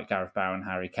players like Gareth Bale and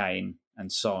Harry Kane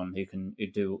and Son who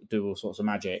do all sorts of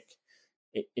magic.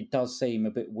 It does seem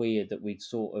a bit weird that we'd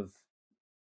sort of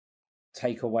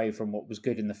take away from what was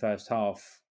good in the first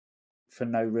half for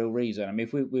no real reason. I mean,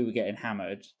 if we were getting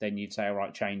hammered, then you'd say, all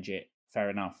right, change it. Fair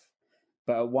enough.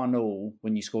 But at 1-1,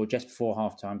 when you score just before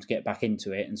half-time to get back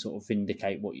into it and sort of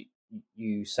vindicate what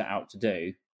you set out to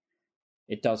do,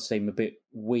 it does seem a bit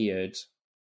weird,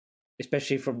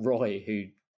 especially from Roy, who,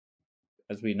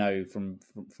 as we know from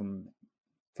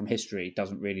history,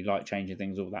 doesn't really like changing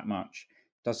things all that much.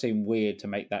 It does seem weird to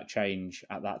make that change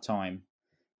at that time.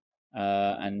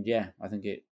 And yeah, I think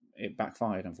it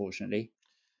backfired, unfortunately.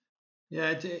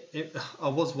 Yeah, I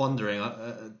was wondering,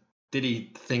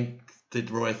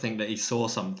 did Roy think that he saw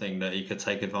something that he could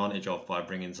take advantage of by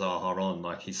bringing Zaha on?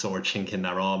 Like he saw a chink in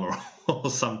their armour or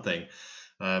something?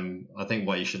 I think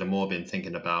what he should have more been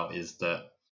thinking about is that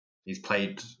he's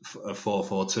played a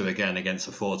 4-4-2 again against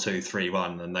a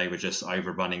 4-2-3-1, and they were just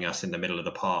overrunning us in the middle of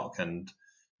the park. And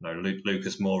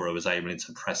Lucas Moura was able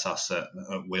to press us at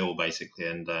will, basically,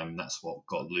 and that's what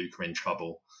got Luka in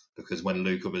trouble. Because when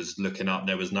Luka was looking up,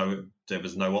 there was no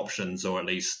options, or at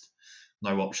least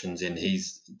no options in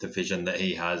his division that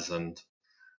he has. And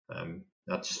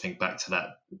I just think back to that.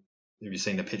 Have you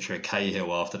seen the picture of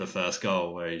Cahill after the first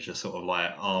goal, where he's just sort of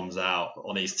like arms out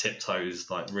on his tiptoes,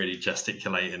 like really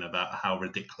gesticulating about how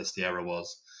ridiculous the error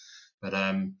was? But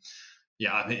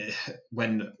Yeah, I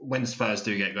mean, when Spurs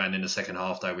do get going in the second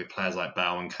half, though, with players like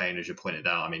Bale and Kane, as you pointed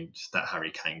out, I mean, that Harry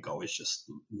Kane goal is just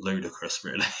ludicrous,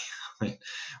 really. I mean,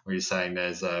 where you're saying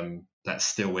there's that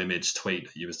still image tweet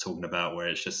that you was talking about, where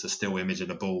it's just a still image of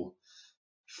the ball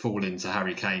falling to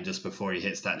Harry Kane just before he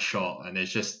hits that shot, and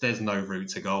there's no route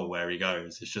to goal where he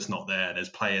goes. It's just not there. There's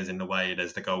players in the way.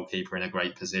 There's the goalkeeper in a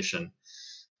great position,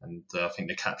 and I think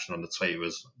the caption on the tweet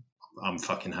was, "I'm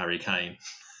fucking Harry Kane."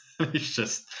 He's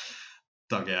just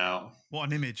dug it out. What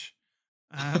an image.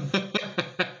 I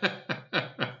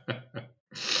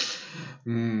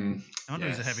know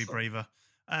he's a heavy breather.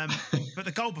 But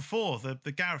the goal before,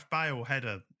 the Gareth Bale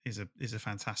header is a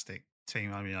fantastic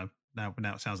team. I mean, now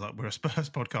it sounds like we're a Spurs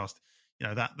podcast.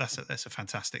 That's a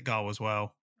fantastic goal as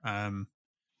well.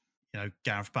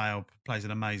 Gareth Bale plays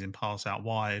an amazing pass out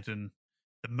wide, and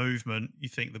the movement, you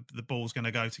think the ball's going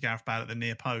to go to Gareth Bale at the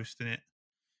near post, and it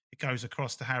goes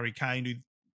across to Harry Kane, who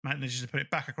manages to put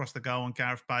it back across the goal, and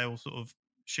Gareth Bale sort of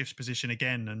shifts position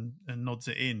again and nods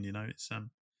it in. It's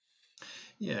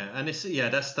Yeah, and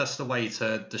that's the way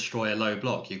to destroy a low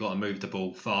block. You've got to move the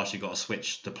ball fast. You've got to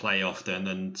switch the play often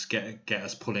and get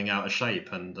us pulling out of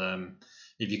shape. And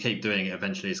if you keep doing it,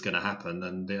 eventually it's going to happen.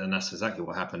 And that's exactly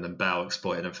what happened. And Bale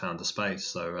exploited and found a space.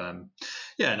 So and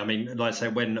I mean, like I say,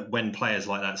 when players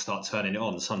like that start turning it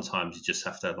on, sometimes you just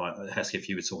have to, like Heskey, if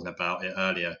you were talking about it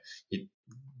earlier,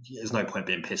 there's no point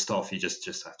being pissed off. You just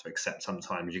have to accept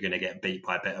sometimes you're going to get beat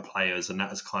by better players, and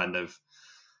that is kind of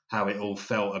how it all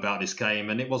felt about this game.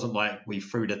 And it wasn't like we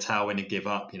threw the towel in and give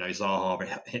up.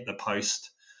 Zaha hit the post,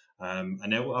 and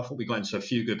I thought we got into a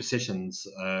few good positions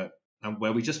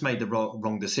where we just made the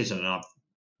wrong decision. And I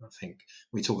think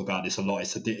we talk about this a lot.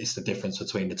 It's the difference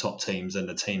between the top teams and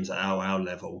the teams at our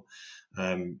level.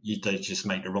 They just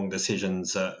make the wrong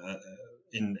decisions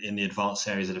in the advanced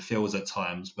areas of the fields at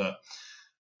times. But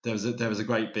there was a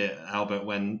great bit, Albert,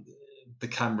 when the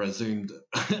camera zoomed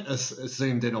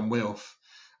in on Wilf,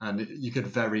 and you could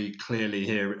very clearly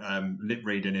hear lip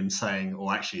reading him saying,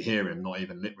 or actually hear him, not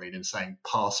even lip reading him, saying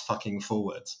 "pass fucking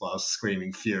forwards" while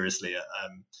screaming furiously at.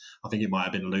 I think it might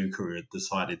have been Luka who had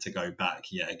decided to go back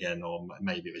yet again, or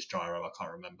maybe it was Gyro. I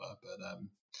can't remember,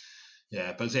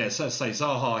 but so say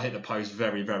Zaha hit the post,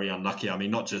 very very unlucky. I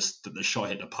mean, not just that the shot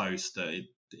hit the post, it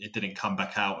didn't come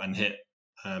back out and hit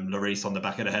Lloris on the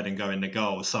back of the head and go in the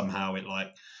goal. Somehow it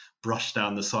brushed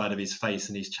down the side of his face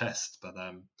and his chest. But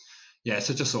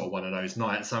so just sort of one of those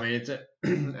nights. I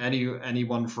mean,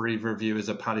 anyone for either of you as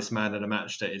a Palace man in a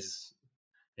match that is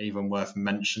even worth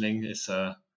mentioning? It's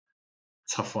a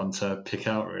tough one to pick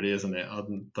out, really, isn't it?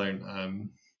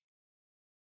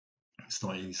 It's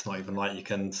not even like you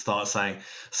can start saying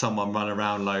someone ran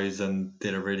around loads and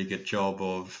did a really good job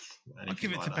of anything. I'd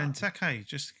give it like to that. Benteke,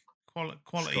 just quality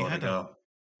Scored header. A goal.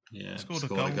 Yeah, scored a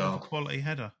goal with a quality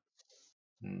header.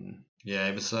 Yeah,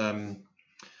 it was.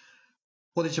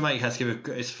 What did you make, Heskey?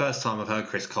 It's the first time I've heard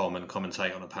Chris Coleman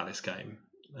commentate on a Palace game.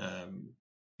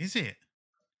 Is it?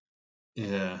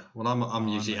 Yeah. Well, I'm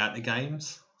usually at the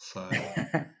games, so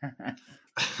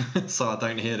so I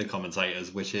don't hear the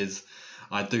commentators, which is,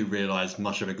 I do realise,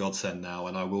 much of a godsend now,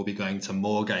 and I will be going to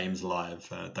more games live.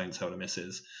 Don't tell the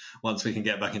missus once we can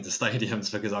get back into stadiums,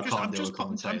 because I can't deal with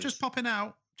commentators. I'm just popping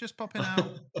out.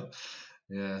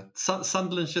 Yeah,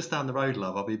 Sunderland's just down the road,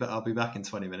 love. I'll be back in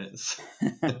 20 minutes.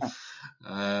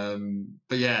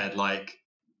 But yeah,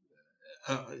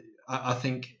 I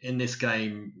think in this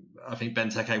game, I think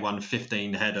Benteke won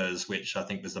 15 headers, which I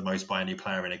think was the most by any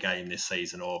player in a game this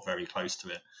season, or very close to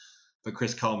it. But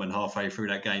Chris Coleman, halfway through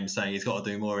that game, saying he's got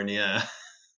to do more in the air.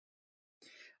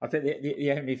 I think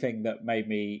the only thing that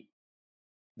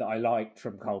I liked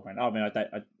from Coleman, I mean,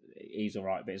 he's all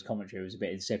right, but his commentary was a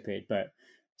bit insipid. But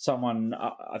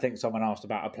I think someone asked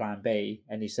about a plan B,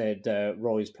 and he said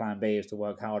Roy's plan B is to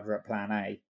work harder at plan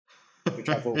A, which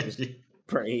I thought was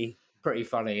pretty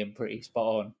funny and pretty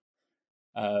spot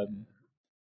on.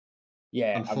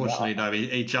 Unfortunately, though,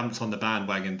 he jumped on the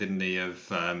bandwagon, didn't he,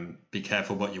 of be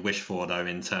careful what you wish for, though,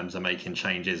 in terms of making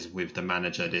changes with the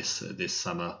manager this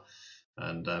summer.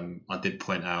 And I did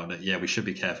point out that, we should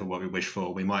be careful what we wish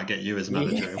for. We might get you as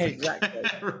manager if we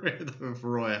get rid of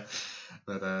Roy.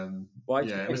 But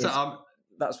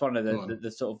that's one of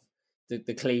the sort of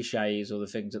the cliches or the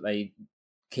things that they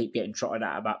keep getting trotted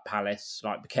out about Palace,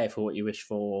 like be careful what you wish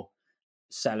for.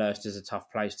 Selhurst is a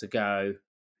tough place to go.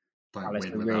 Palace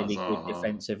are really good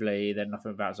defensively. Then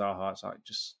nothing about Zaha. It's like,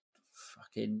 just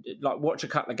fucking watch a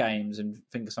couple of games and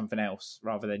think of something else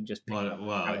rather than just.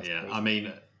 I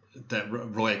mean, that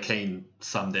Roy Keane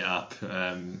summed it up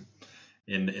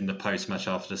in the post match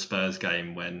after the Spurs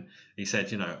game when he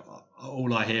said,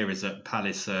 all I hear is that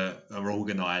Palace are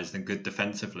organised and good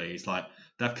defensively. He's like,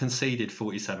 they've conceded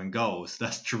 47 goals.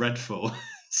 That's dreadful.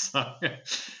 So,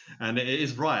 and it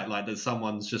is right, like that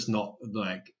someone's just not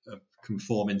like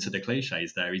conforming to the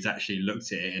cliches there. He's actually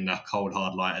looked at it in a cold,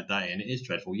 hard light of day, and it is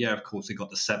dreadful. Yeah, of course, we got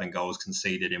the 7 goals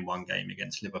conceded in one game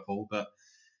against Liverpool, but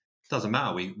it doesn't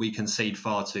matter. We concede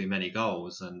far too many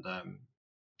goals, and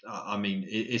I mean,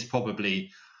 it's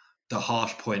probably the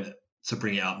harsh point to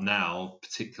bring it up now,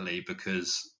 particularly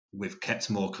because we've kept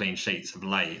more clean sheets of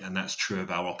late, and that's true of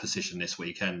our opposition this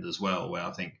weekend as well, where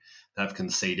I think they've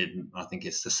conceded, I think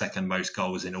it's the second most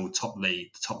goals in all top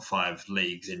 5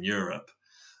 leagues in Europe.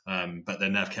 But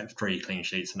then they've kept 3 clean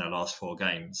sheets in their last 4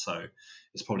 games. So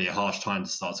it's probably a harsh time to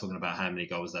start talking about how many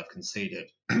goals they've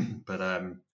conceded. But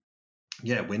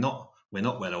yeah, we're not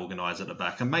well organised at the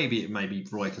back. And maybe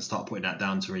Roy can start putting that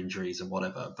down to injuries and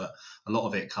whatever. But a lot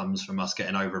of it comes from us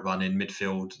getting overrun in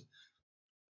midfield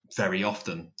very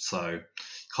often. So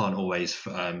can't always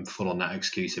fall on that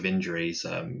excuse of injuries.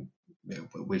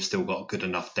 We've still got good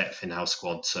enough depth in our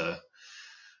squad to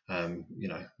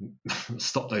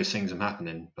stop those things from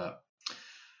happening. But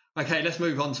okay, let's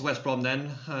move on to West Brom then.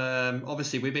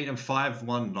 Obviously, we beat them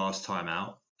 5-1 last time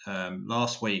out.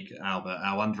 Last week, Albert,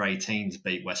 our under-18s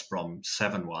beat West Brom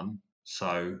 7-1.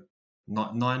 So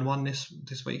 9-1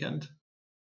 this weekend.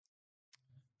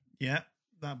 Yeah,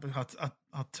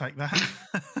 I'll take that.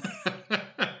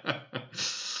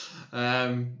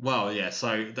 Well, yeah.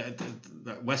 So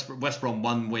the West Brom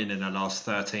 1 win in their last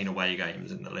 13 away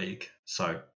games in the league.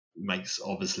 So makes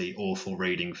obviously awful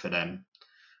reading for them.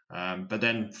 But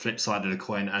then flip side of the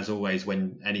coin, as always,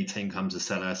 when any team comes to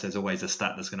Selhurst, there's always a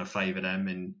stat that's going to favour them.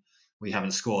 And we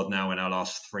haven't scored now in our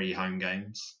last 3 home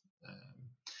games.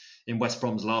 In West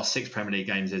Brom's last 6 Premier League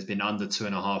games, there's been under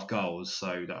 2.5 goals.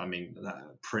 So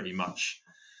that pretty much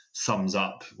sums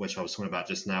up, which I was talking about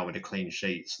just now with the clean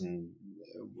sheets. And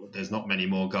there's not many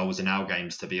more goals in our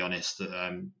games, to be honest,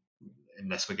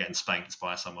 unless we're getting spanked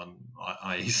by someone,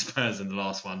 i.e. Spurs in the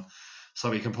last one. So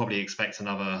we can probably expect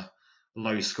another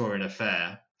low-scoring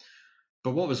affair.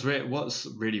 But what's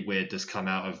really weird that's come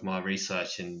out of my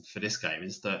research for this game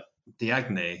is that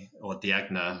Diagne,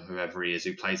 whoever he is,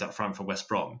 who plays up front for West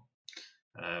Brom,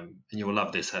 and you will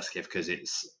love this, Hesketh, because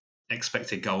it's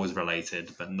expected goals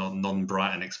related, but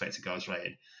non-Brighton expected goals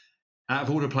related. Out of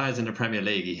all the players in the Premier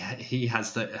League, he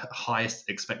has the highest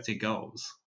expected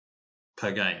goals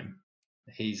per game.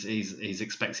 He's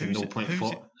expecting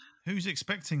 0.4. Who's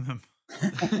expecting them?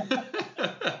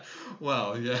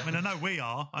 Well, yeah. I mean, I know we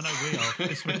are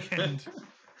this weekend.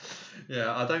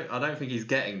 Yeah, I don't think he's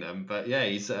getting them, but yeah,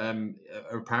 he's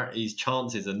apparently his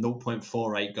chances are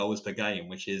 0.48 goals per game,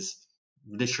 which is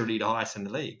literally the highest in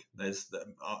the league. I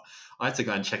had to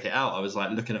go and check it out. I was like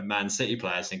looking at Man City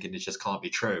players, thinking it just can't be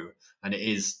true, and it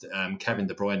is. Kevin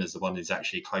De Bruyne is the one who's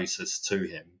actually closest to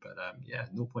him, but yeah,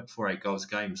 0.48 goals a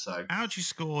game. So how do you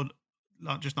score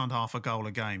like just under half a goal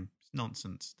a game? It's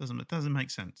nonsense. Doesn't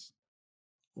make sense.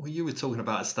 Well, you were talking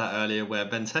about a stat earlier where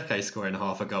Benteke scoring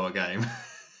half a goal a game.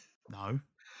 No.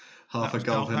 Half a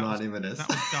goal per 90 minutes.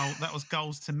 That was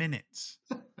goals to minutes.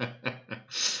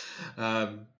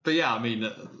 But yeah, I mean,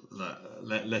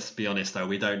 let's be honest though.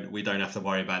 We don't have to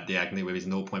worry about Diagne with his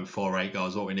 0.48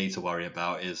 goals. What we need to worry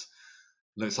about is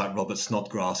looks like Robert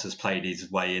Snodgrass has played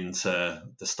his way into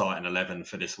the starting 11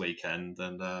 for this weekend,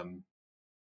 and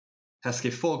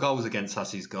Hesketh 4 goals against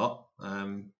us. He's got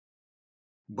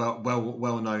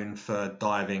well known for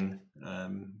diving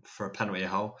for a penalty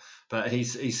hole, but he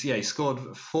scored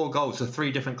 4 goals for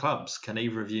 3 different clubs. Can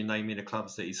either of you name me the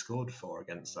clubs that he scored for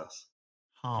against us?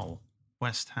 Hull,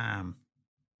 West Ham,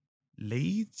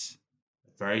 Leeds.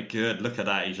 Very good. Look at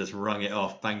that. He just rung it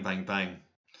off. Bang, bang, bang.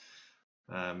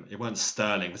 It wasn't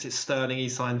Sterling. Was it Sterling he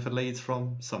signed for Leeds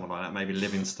from? Someone like that. Maybe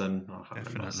Livingston. I can't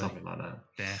remember. Something like that.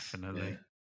 Definitely.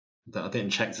 Yeah. I didn't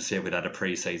check to see if we'd had a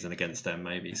pre-season against them.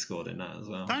 Maybe he scored in that as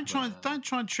well. Don't try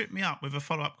and trip me up with a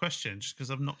follow-up question just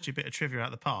because I've knocked you a bit of trivia out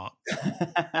of the park.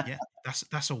 Yeah,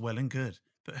 that's all well and good.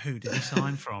 But who did he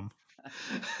sign from?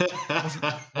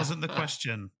 wasn't the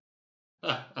question.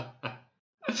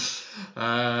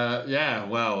 Yeah,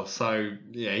 well, so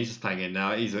yeah, he's just playing in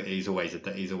now. He's always a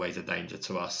danger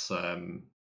to us. And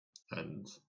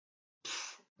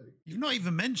you've not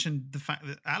even mentioned the fact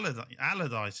that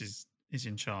Allardyce is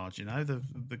in charge. You know, the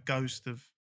ghost of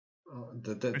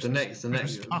the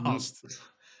next past.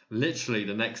 Literally,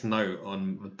 the next note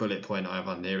on the bullet point I have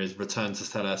on here is return to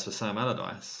Selhurst for Sam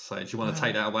Allardyce. So, do you want to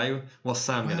take that away? What's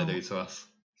Sam going to do to us?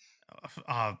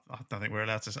 I don't think we're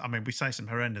allowed to. I mean, we say some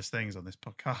horrendous things on this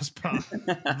podcast, but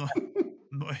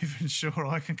I'm not even sure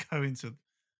I can go into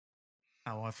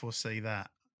how I foresee that.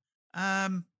 I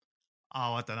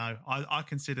don't know. I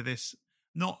consider this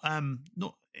not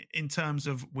in terms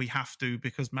of we have to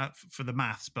because for the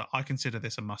maths, but I consider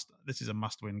this a must. This is a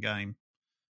must-win game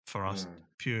for us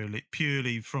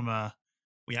purely from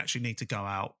we actually need to go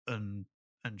out and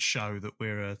show that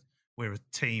we're a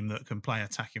team that can play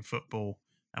attacking football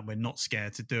and we're not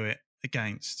scared to do it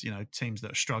against teams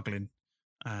that are struggling.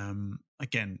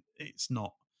 Again, it's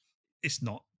not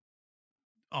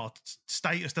our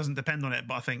status doesn't depend on it,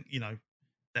 but I think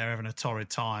they're having a torrid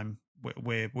time.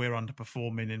 We're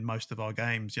underperforming in most of our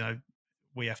games.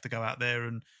 We have to go out there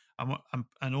and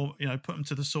put them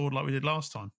to the sword like we did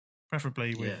last time,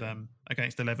 preferably with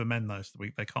against 11 men though. So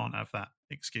they can't have that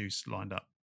excuse lined up.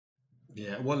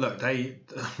 Yeah, well, look,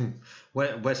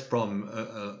 West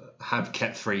Brom have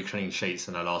kept 3 clean sheets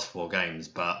in their last 4 games,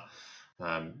 but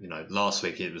last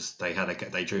week they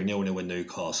drew 0-0 with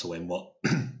Newcastle in what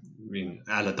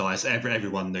Allardyce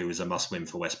everyone knew was a must win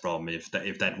for West Brom. If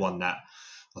they'd won that,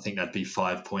 I think they'd be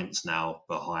 5 points now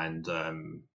behind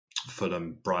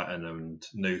Fulham, Brighton, and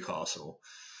Newcastle.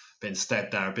 But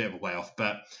instead, they're a bit of a way off.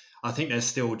 But I think there's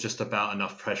still just about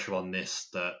enough pressure on this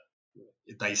that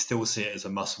they still see it as a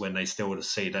must-win. They still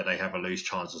see that they have a loose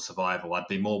chance of survival. I'd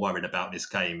be more worried about this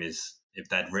game is if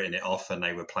they'd written it off and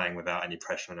they were playing without any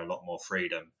pressure and a lot more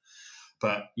freedom.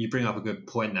 But you bring up a good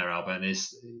point there, Albert.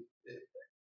 Is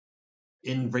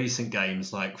in recent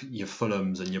games like your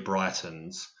Fulhams and your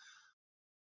Brightons,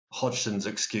 Hodgson's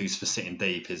excuse for sitting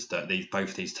deep is that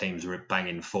both these teams are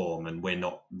banging form, and we're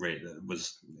not really.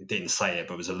 Didn't say it,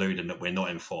 but was alluding that we're not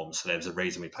in form. So there's a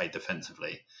reason we played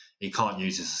defensively. He can't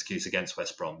use this excuse against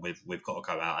West Brom. We've got to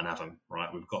go out and have them, right?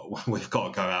 We've got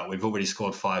to go out. We've already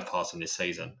scored 5 past them this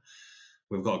season.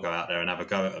 We've got to go out there and have a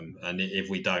go at them. And if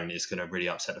we don't, it's going to really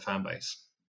upset the fan base.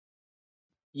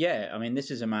 Yeah, I mean,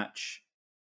 this is a match.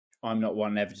 I'm not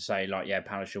one ever to say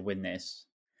Palace should win this.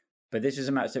 But this is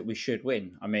a match that we should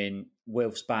win. I mean,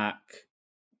 Wilf's back.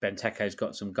 Benteke's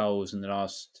got some goals in the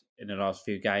last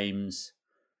few games.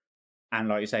 And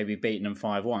like you say, we've beaten them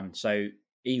 5-1. So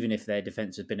even if their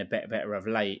defence has been a bit better of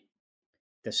late,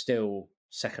 they're still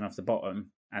second off the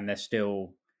bottom. And they're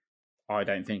still, I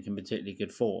don't think, in particularly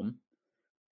good form.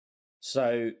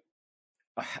 So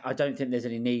I don't think there's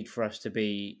any need for us to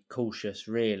be cautious,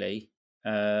 really.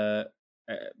 As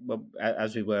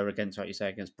we were against, like you say,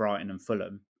 against Brighton and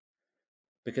Fulham.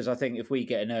 Because I think if we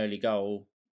get an early goal,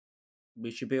 we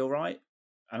should be all right.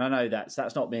 And I know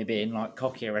that's not me being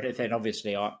cocky or anything.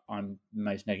 Obviously, I'm the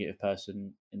most negative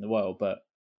person in the world, but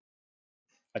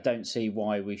I don't see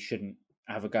why we shouldn't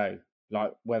have a go.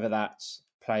 Whether that's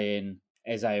playing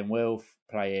Eze and Wilf,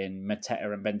 playing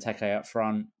Mateta and Benteke up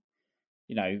front,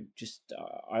 I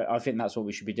think that's what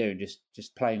we should be doing.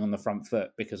 Just playing on the front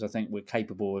foot, because I think we're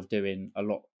capable of doing a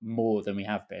lot more than we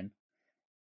have been.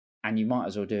 And you might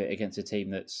as well do it against a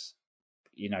team that's,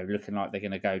 looking like they're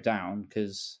going to go down,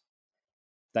 because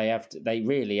they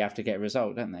really have to get a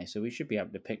result, don't they? So we should be able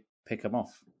to pick them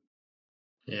off.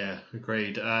 Yeah,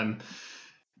 agreed.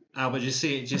 Albert, do you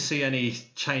see any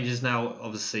changes now?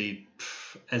 Obviously,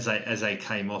 Eze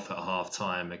came off at half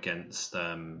time against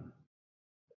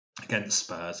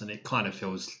Spurs, and it kind of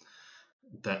feels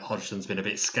that Hodgson's been a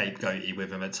bit scapegoaty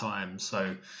with him at times.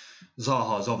 So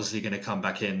Zaha's obviously going to come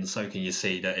back in. So can you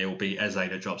see that it will be Eze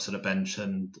that drops to the bench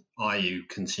and Ayew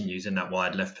continues in that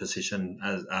wide left position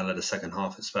out of the second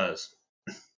half at Spurs?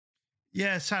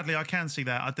 Yeah, sadly, I can see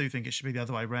that. I do think it should be the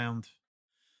other way round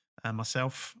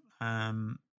myself.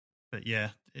 But yeah,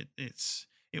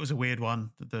 it was a weird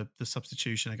one, the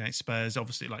substitution against Spurs.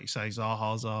 Obviously, like you say,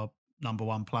 Zaha's our number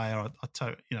one player.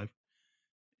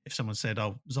 If someone said,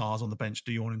 Zaha's on the bench,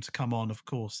 do you want him to come on? Of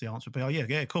course, the answer would be,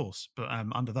 yeah, of course. But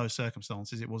under those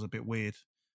circumstances, it was a bit weird.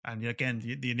 And again,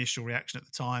 the initial reaction at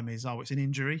the time is, it's an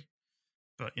injury.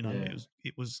 But,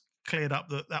 it was cleared up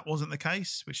that wasn't the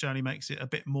case, which only makes it a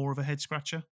bit more of a head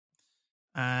scratcher.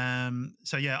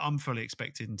 So, yeah, I'm fully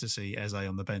expecting to see Eze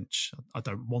on the bench. I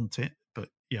don't want it, but,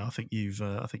 yeah, I think you've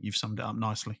summed it up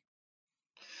nicely.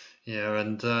 Yeah,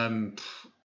 and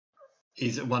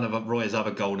he's one of Roy's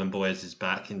other golden boys is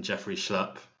back in Jeffrey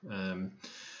Schlupp.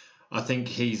 I think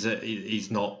he's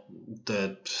not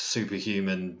the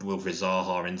superhuman Wilfried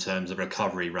Zaha in terms of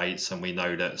recovery rates, and we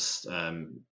know that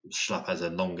Schlupp has a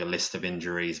longer list of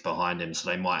injuries behind him, so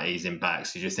they might ease him back.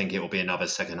 So do you think it will be another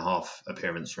second half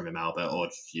appearance from him, Albert, or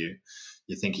do you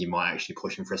think he might actually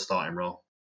push him for a starting role?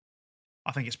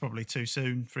 I think it's probably too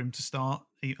soon for him to start.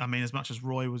 As much as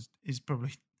Roy is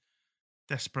probably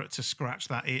desperate to scratch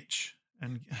that itch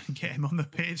and get him on the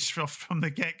pitch from the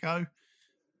get-go.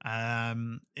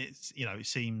 It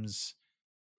seems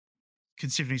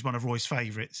considering he's one of Roy's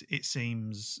favourites, it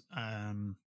seems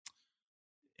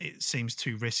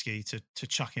too risky to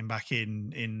chuck him back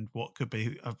in what could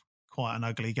be quite an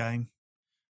ugly game.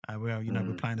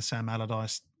 We're playing a Sam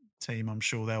Allardyce team. I'm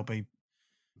sure they'll be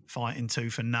fighting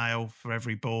tooth and nail for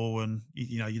every ball, and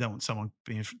you don't want someone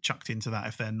being chucked into that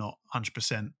if they're not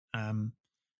 100%. And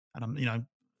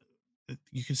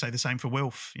you can say the same for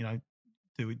Wilf.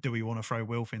 Do we want to throw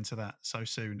Wilf into that so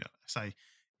soon? Say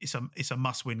it's a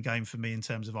must-win game for me in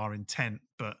terms of our intent,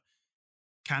 but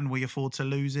can we afford to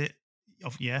lose it?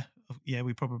 Yeah,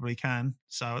 we probably can.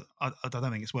 So I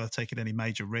don't think it's worth taking any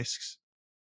major risks.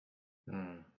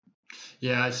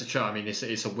 Yeah, it's a try. I mean,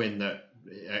 it's a win that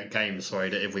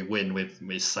that if we win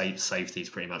with safety is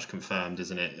pretty much confirmed,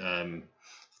 isn't it?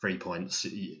 3 points.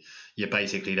 You're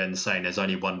basically then saying there's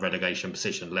only one relegation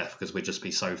position left because we'd just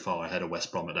be so far ahead of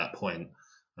West Brom at that point.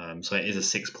 So it is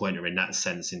a 6-pointer in that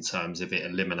sense, in terms of it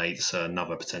eliminates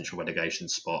another potential relegation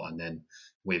spot, and then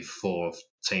with 4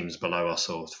 teams below us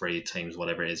or 3 teams,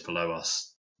 whatever it is, below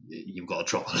us, you've got to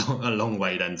drop a long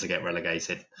way then to get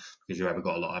relegated, because you haven't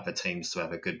got a lot of other teams to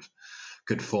have a good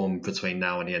form between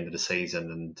now and the end of the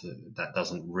season, and that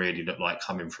doesn't really look like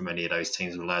coming from any of those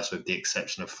teams below us, with the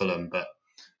exception of Fulham. But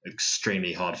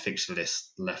extremely hard fixture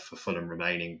list left for Fulham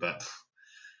remaining. But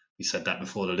we said that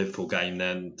before the Liverpool game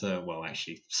then.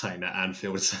 Actually saying that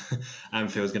Anfield's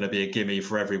going to be a gimme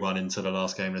for everyone into the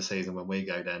last game of the season when we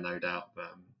go there, no doubt.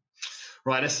 But,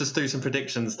 right, let's just do some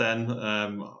predictions then.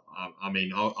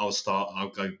 I'll start.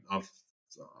 I've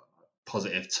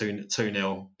positive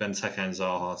 2-0 Benteke and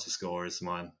Zaha to score is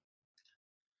mine.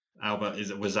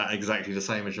 Albert, was that exactly the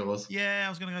same as yours? Yeah, I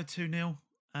was going to go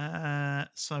 2-0.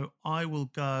 So I will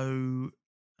go.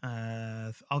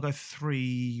 I'll go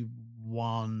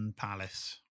 3-1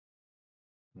 Palace.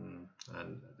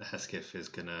 And Hesketh is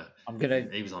gonna.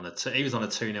 He was on a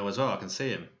 2-0 as well. I can see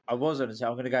him. I'm going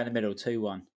to go in the middle,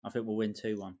 2-1. I think we'll win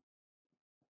 2-1.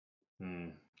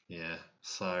 Yeah.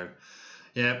 So,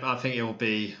 yeah, I think it will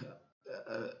be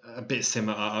a bit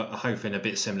similar. I'm hoping a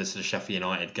bit similar to the Sheffield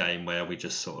United game, where we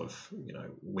just sort of,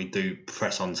 we do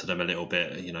press onto them a little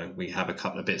bit. We have a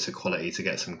couple of bits of quality to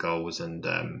get some goals, and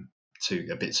a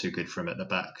bit too good for him at the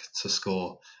back to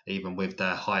score, even with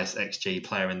their highest XG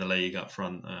player in the league up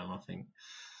front, I think.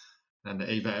 And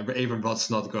even Rod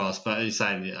Snodgrass, but he's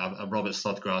saying Robert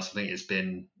Snodgrass, I think it's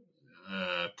been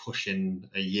pushing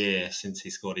a year since he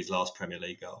scored his last Premier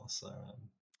League goal. So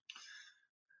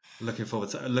looking forward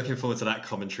to that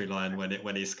commentary line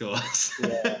when he scores.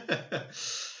 Yeah.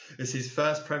 It's his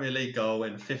first Premier League goal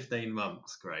in 15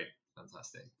 months. Great,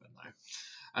 fantastic. But no.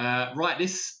 Right,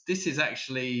 this is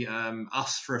actually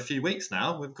us for a few weeks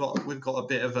now. We've got a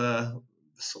bit of a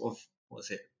sort of,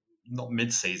 not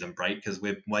mid-season break, because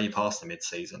we're way past the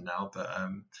mid-season now, but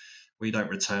we don't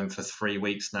return for 3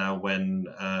 weeks now when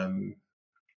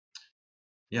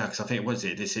because I think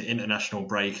this international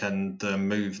break and the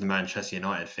move the Manchester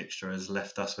United fixture has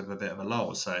left us with a bit of a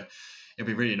lull. So it'd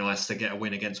be really nice to get a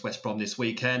win against West Brom this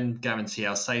weekend, guarantee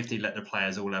our safety, let the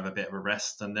players all have a bit of a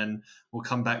rest, and then we'll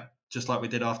come back just like we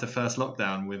did after first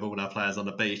lockdown with all our players on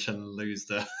the beach and lose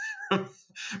the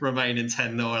remaining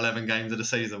 10 or 11 games of the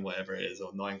season, whatever it is,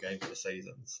 or 9 games of the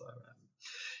season. So,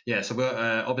 so we'll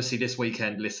obviously this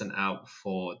weekend listen out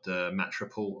for the match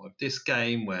report of this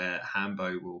game, where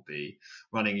Hambo will be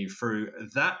running you through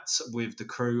that with the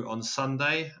crew on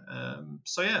Sunday.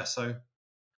 So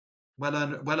well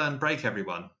earned break,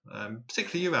 everyone.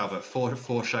 Particularly you, Albert.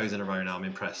 Four shows in a row now. I'm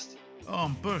impressed. Oh,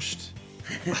 I'm bushed.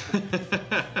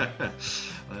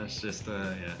 That's just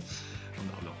I'm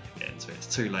not getting to it.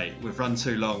 It's too late. We've run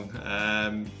too long.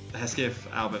 Hesketh,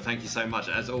 Albert, thank you so much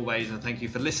as always, and thank you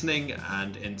for listening.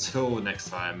 And until next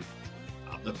time,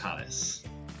 up the Palace.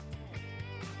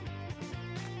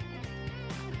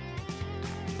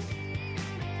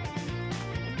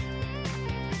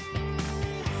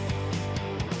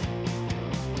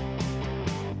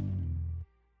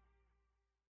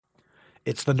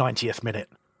 It's the 90th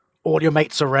minute. All your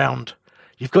mates around.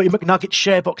 You've got your McNugget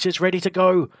share boxes ready to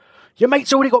go. Your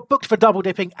mate's already got booked for double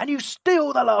dipping, and you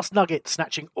steal the last nugget,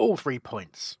 snatching all 3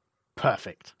 points.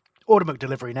 Perfect. Order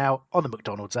McDelivery now on the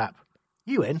McDonald's app.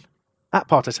 You in? At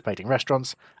participating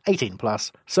restaurants, 18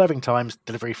 plus, serving times,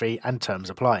 delivery fee and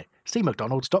terms apply. See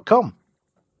mcdonalds.com.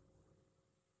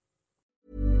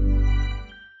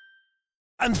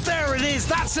 And there it is,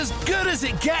 that's as good as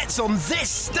it gets on this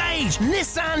stage.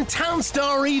 Nissan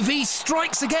Townstar EV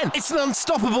strikes again. It's an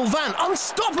unstoppable van,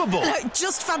 unstoppable.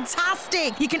 Just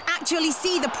fantastic. You can actually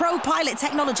see the ProPilot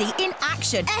technology in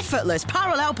action. Effortless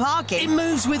parallel parking. It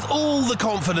moves with all the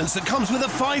confidence that comes with a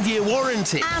 5-year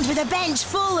warranty. And with a bench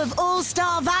full of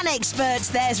all-star van experts,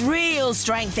 there's real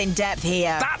strength in depth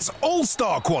here. That's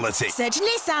all-star quality. Search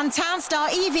Nissan Townstar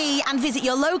EV and visit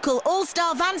your local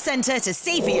all-star van centre to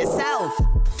see for yourself.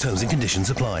 Terms and conditions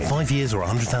apply. 5 years or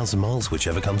 100,000 miles,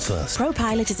 whichever comes first.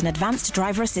 ProPilot is an advanced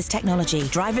driver assist technology.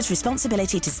 Driver's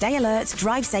responsibility to stay alert,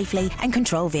 drive safely, and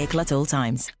control vehicle at all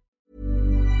times.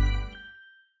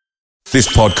 This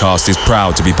podcast is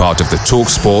proud to be part of the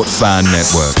TalkSport Fan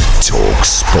Network.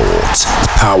 TalkSport.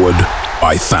 Powered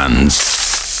by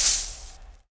fans.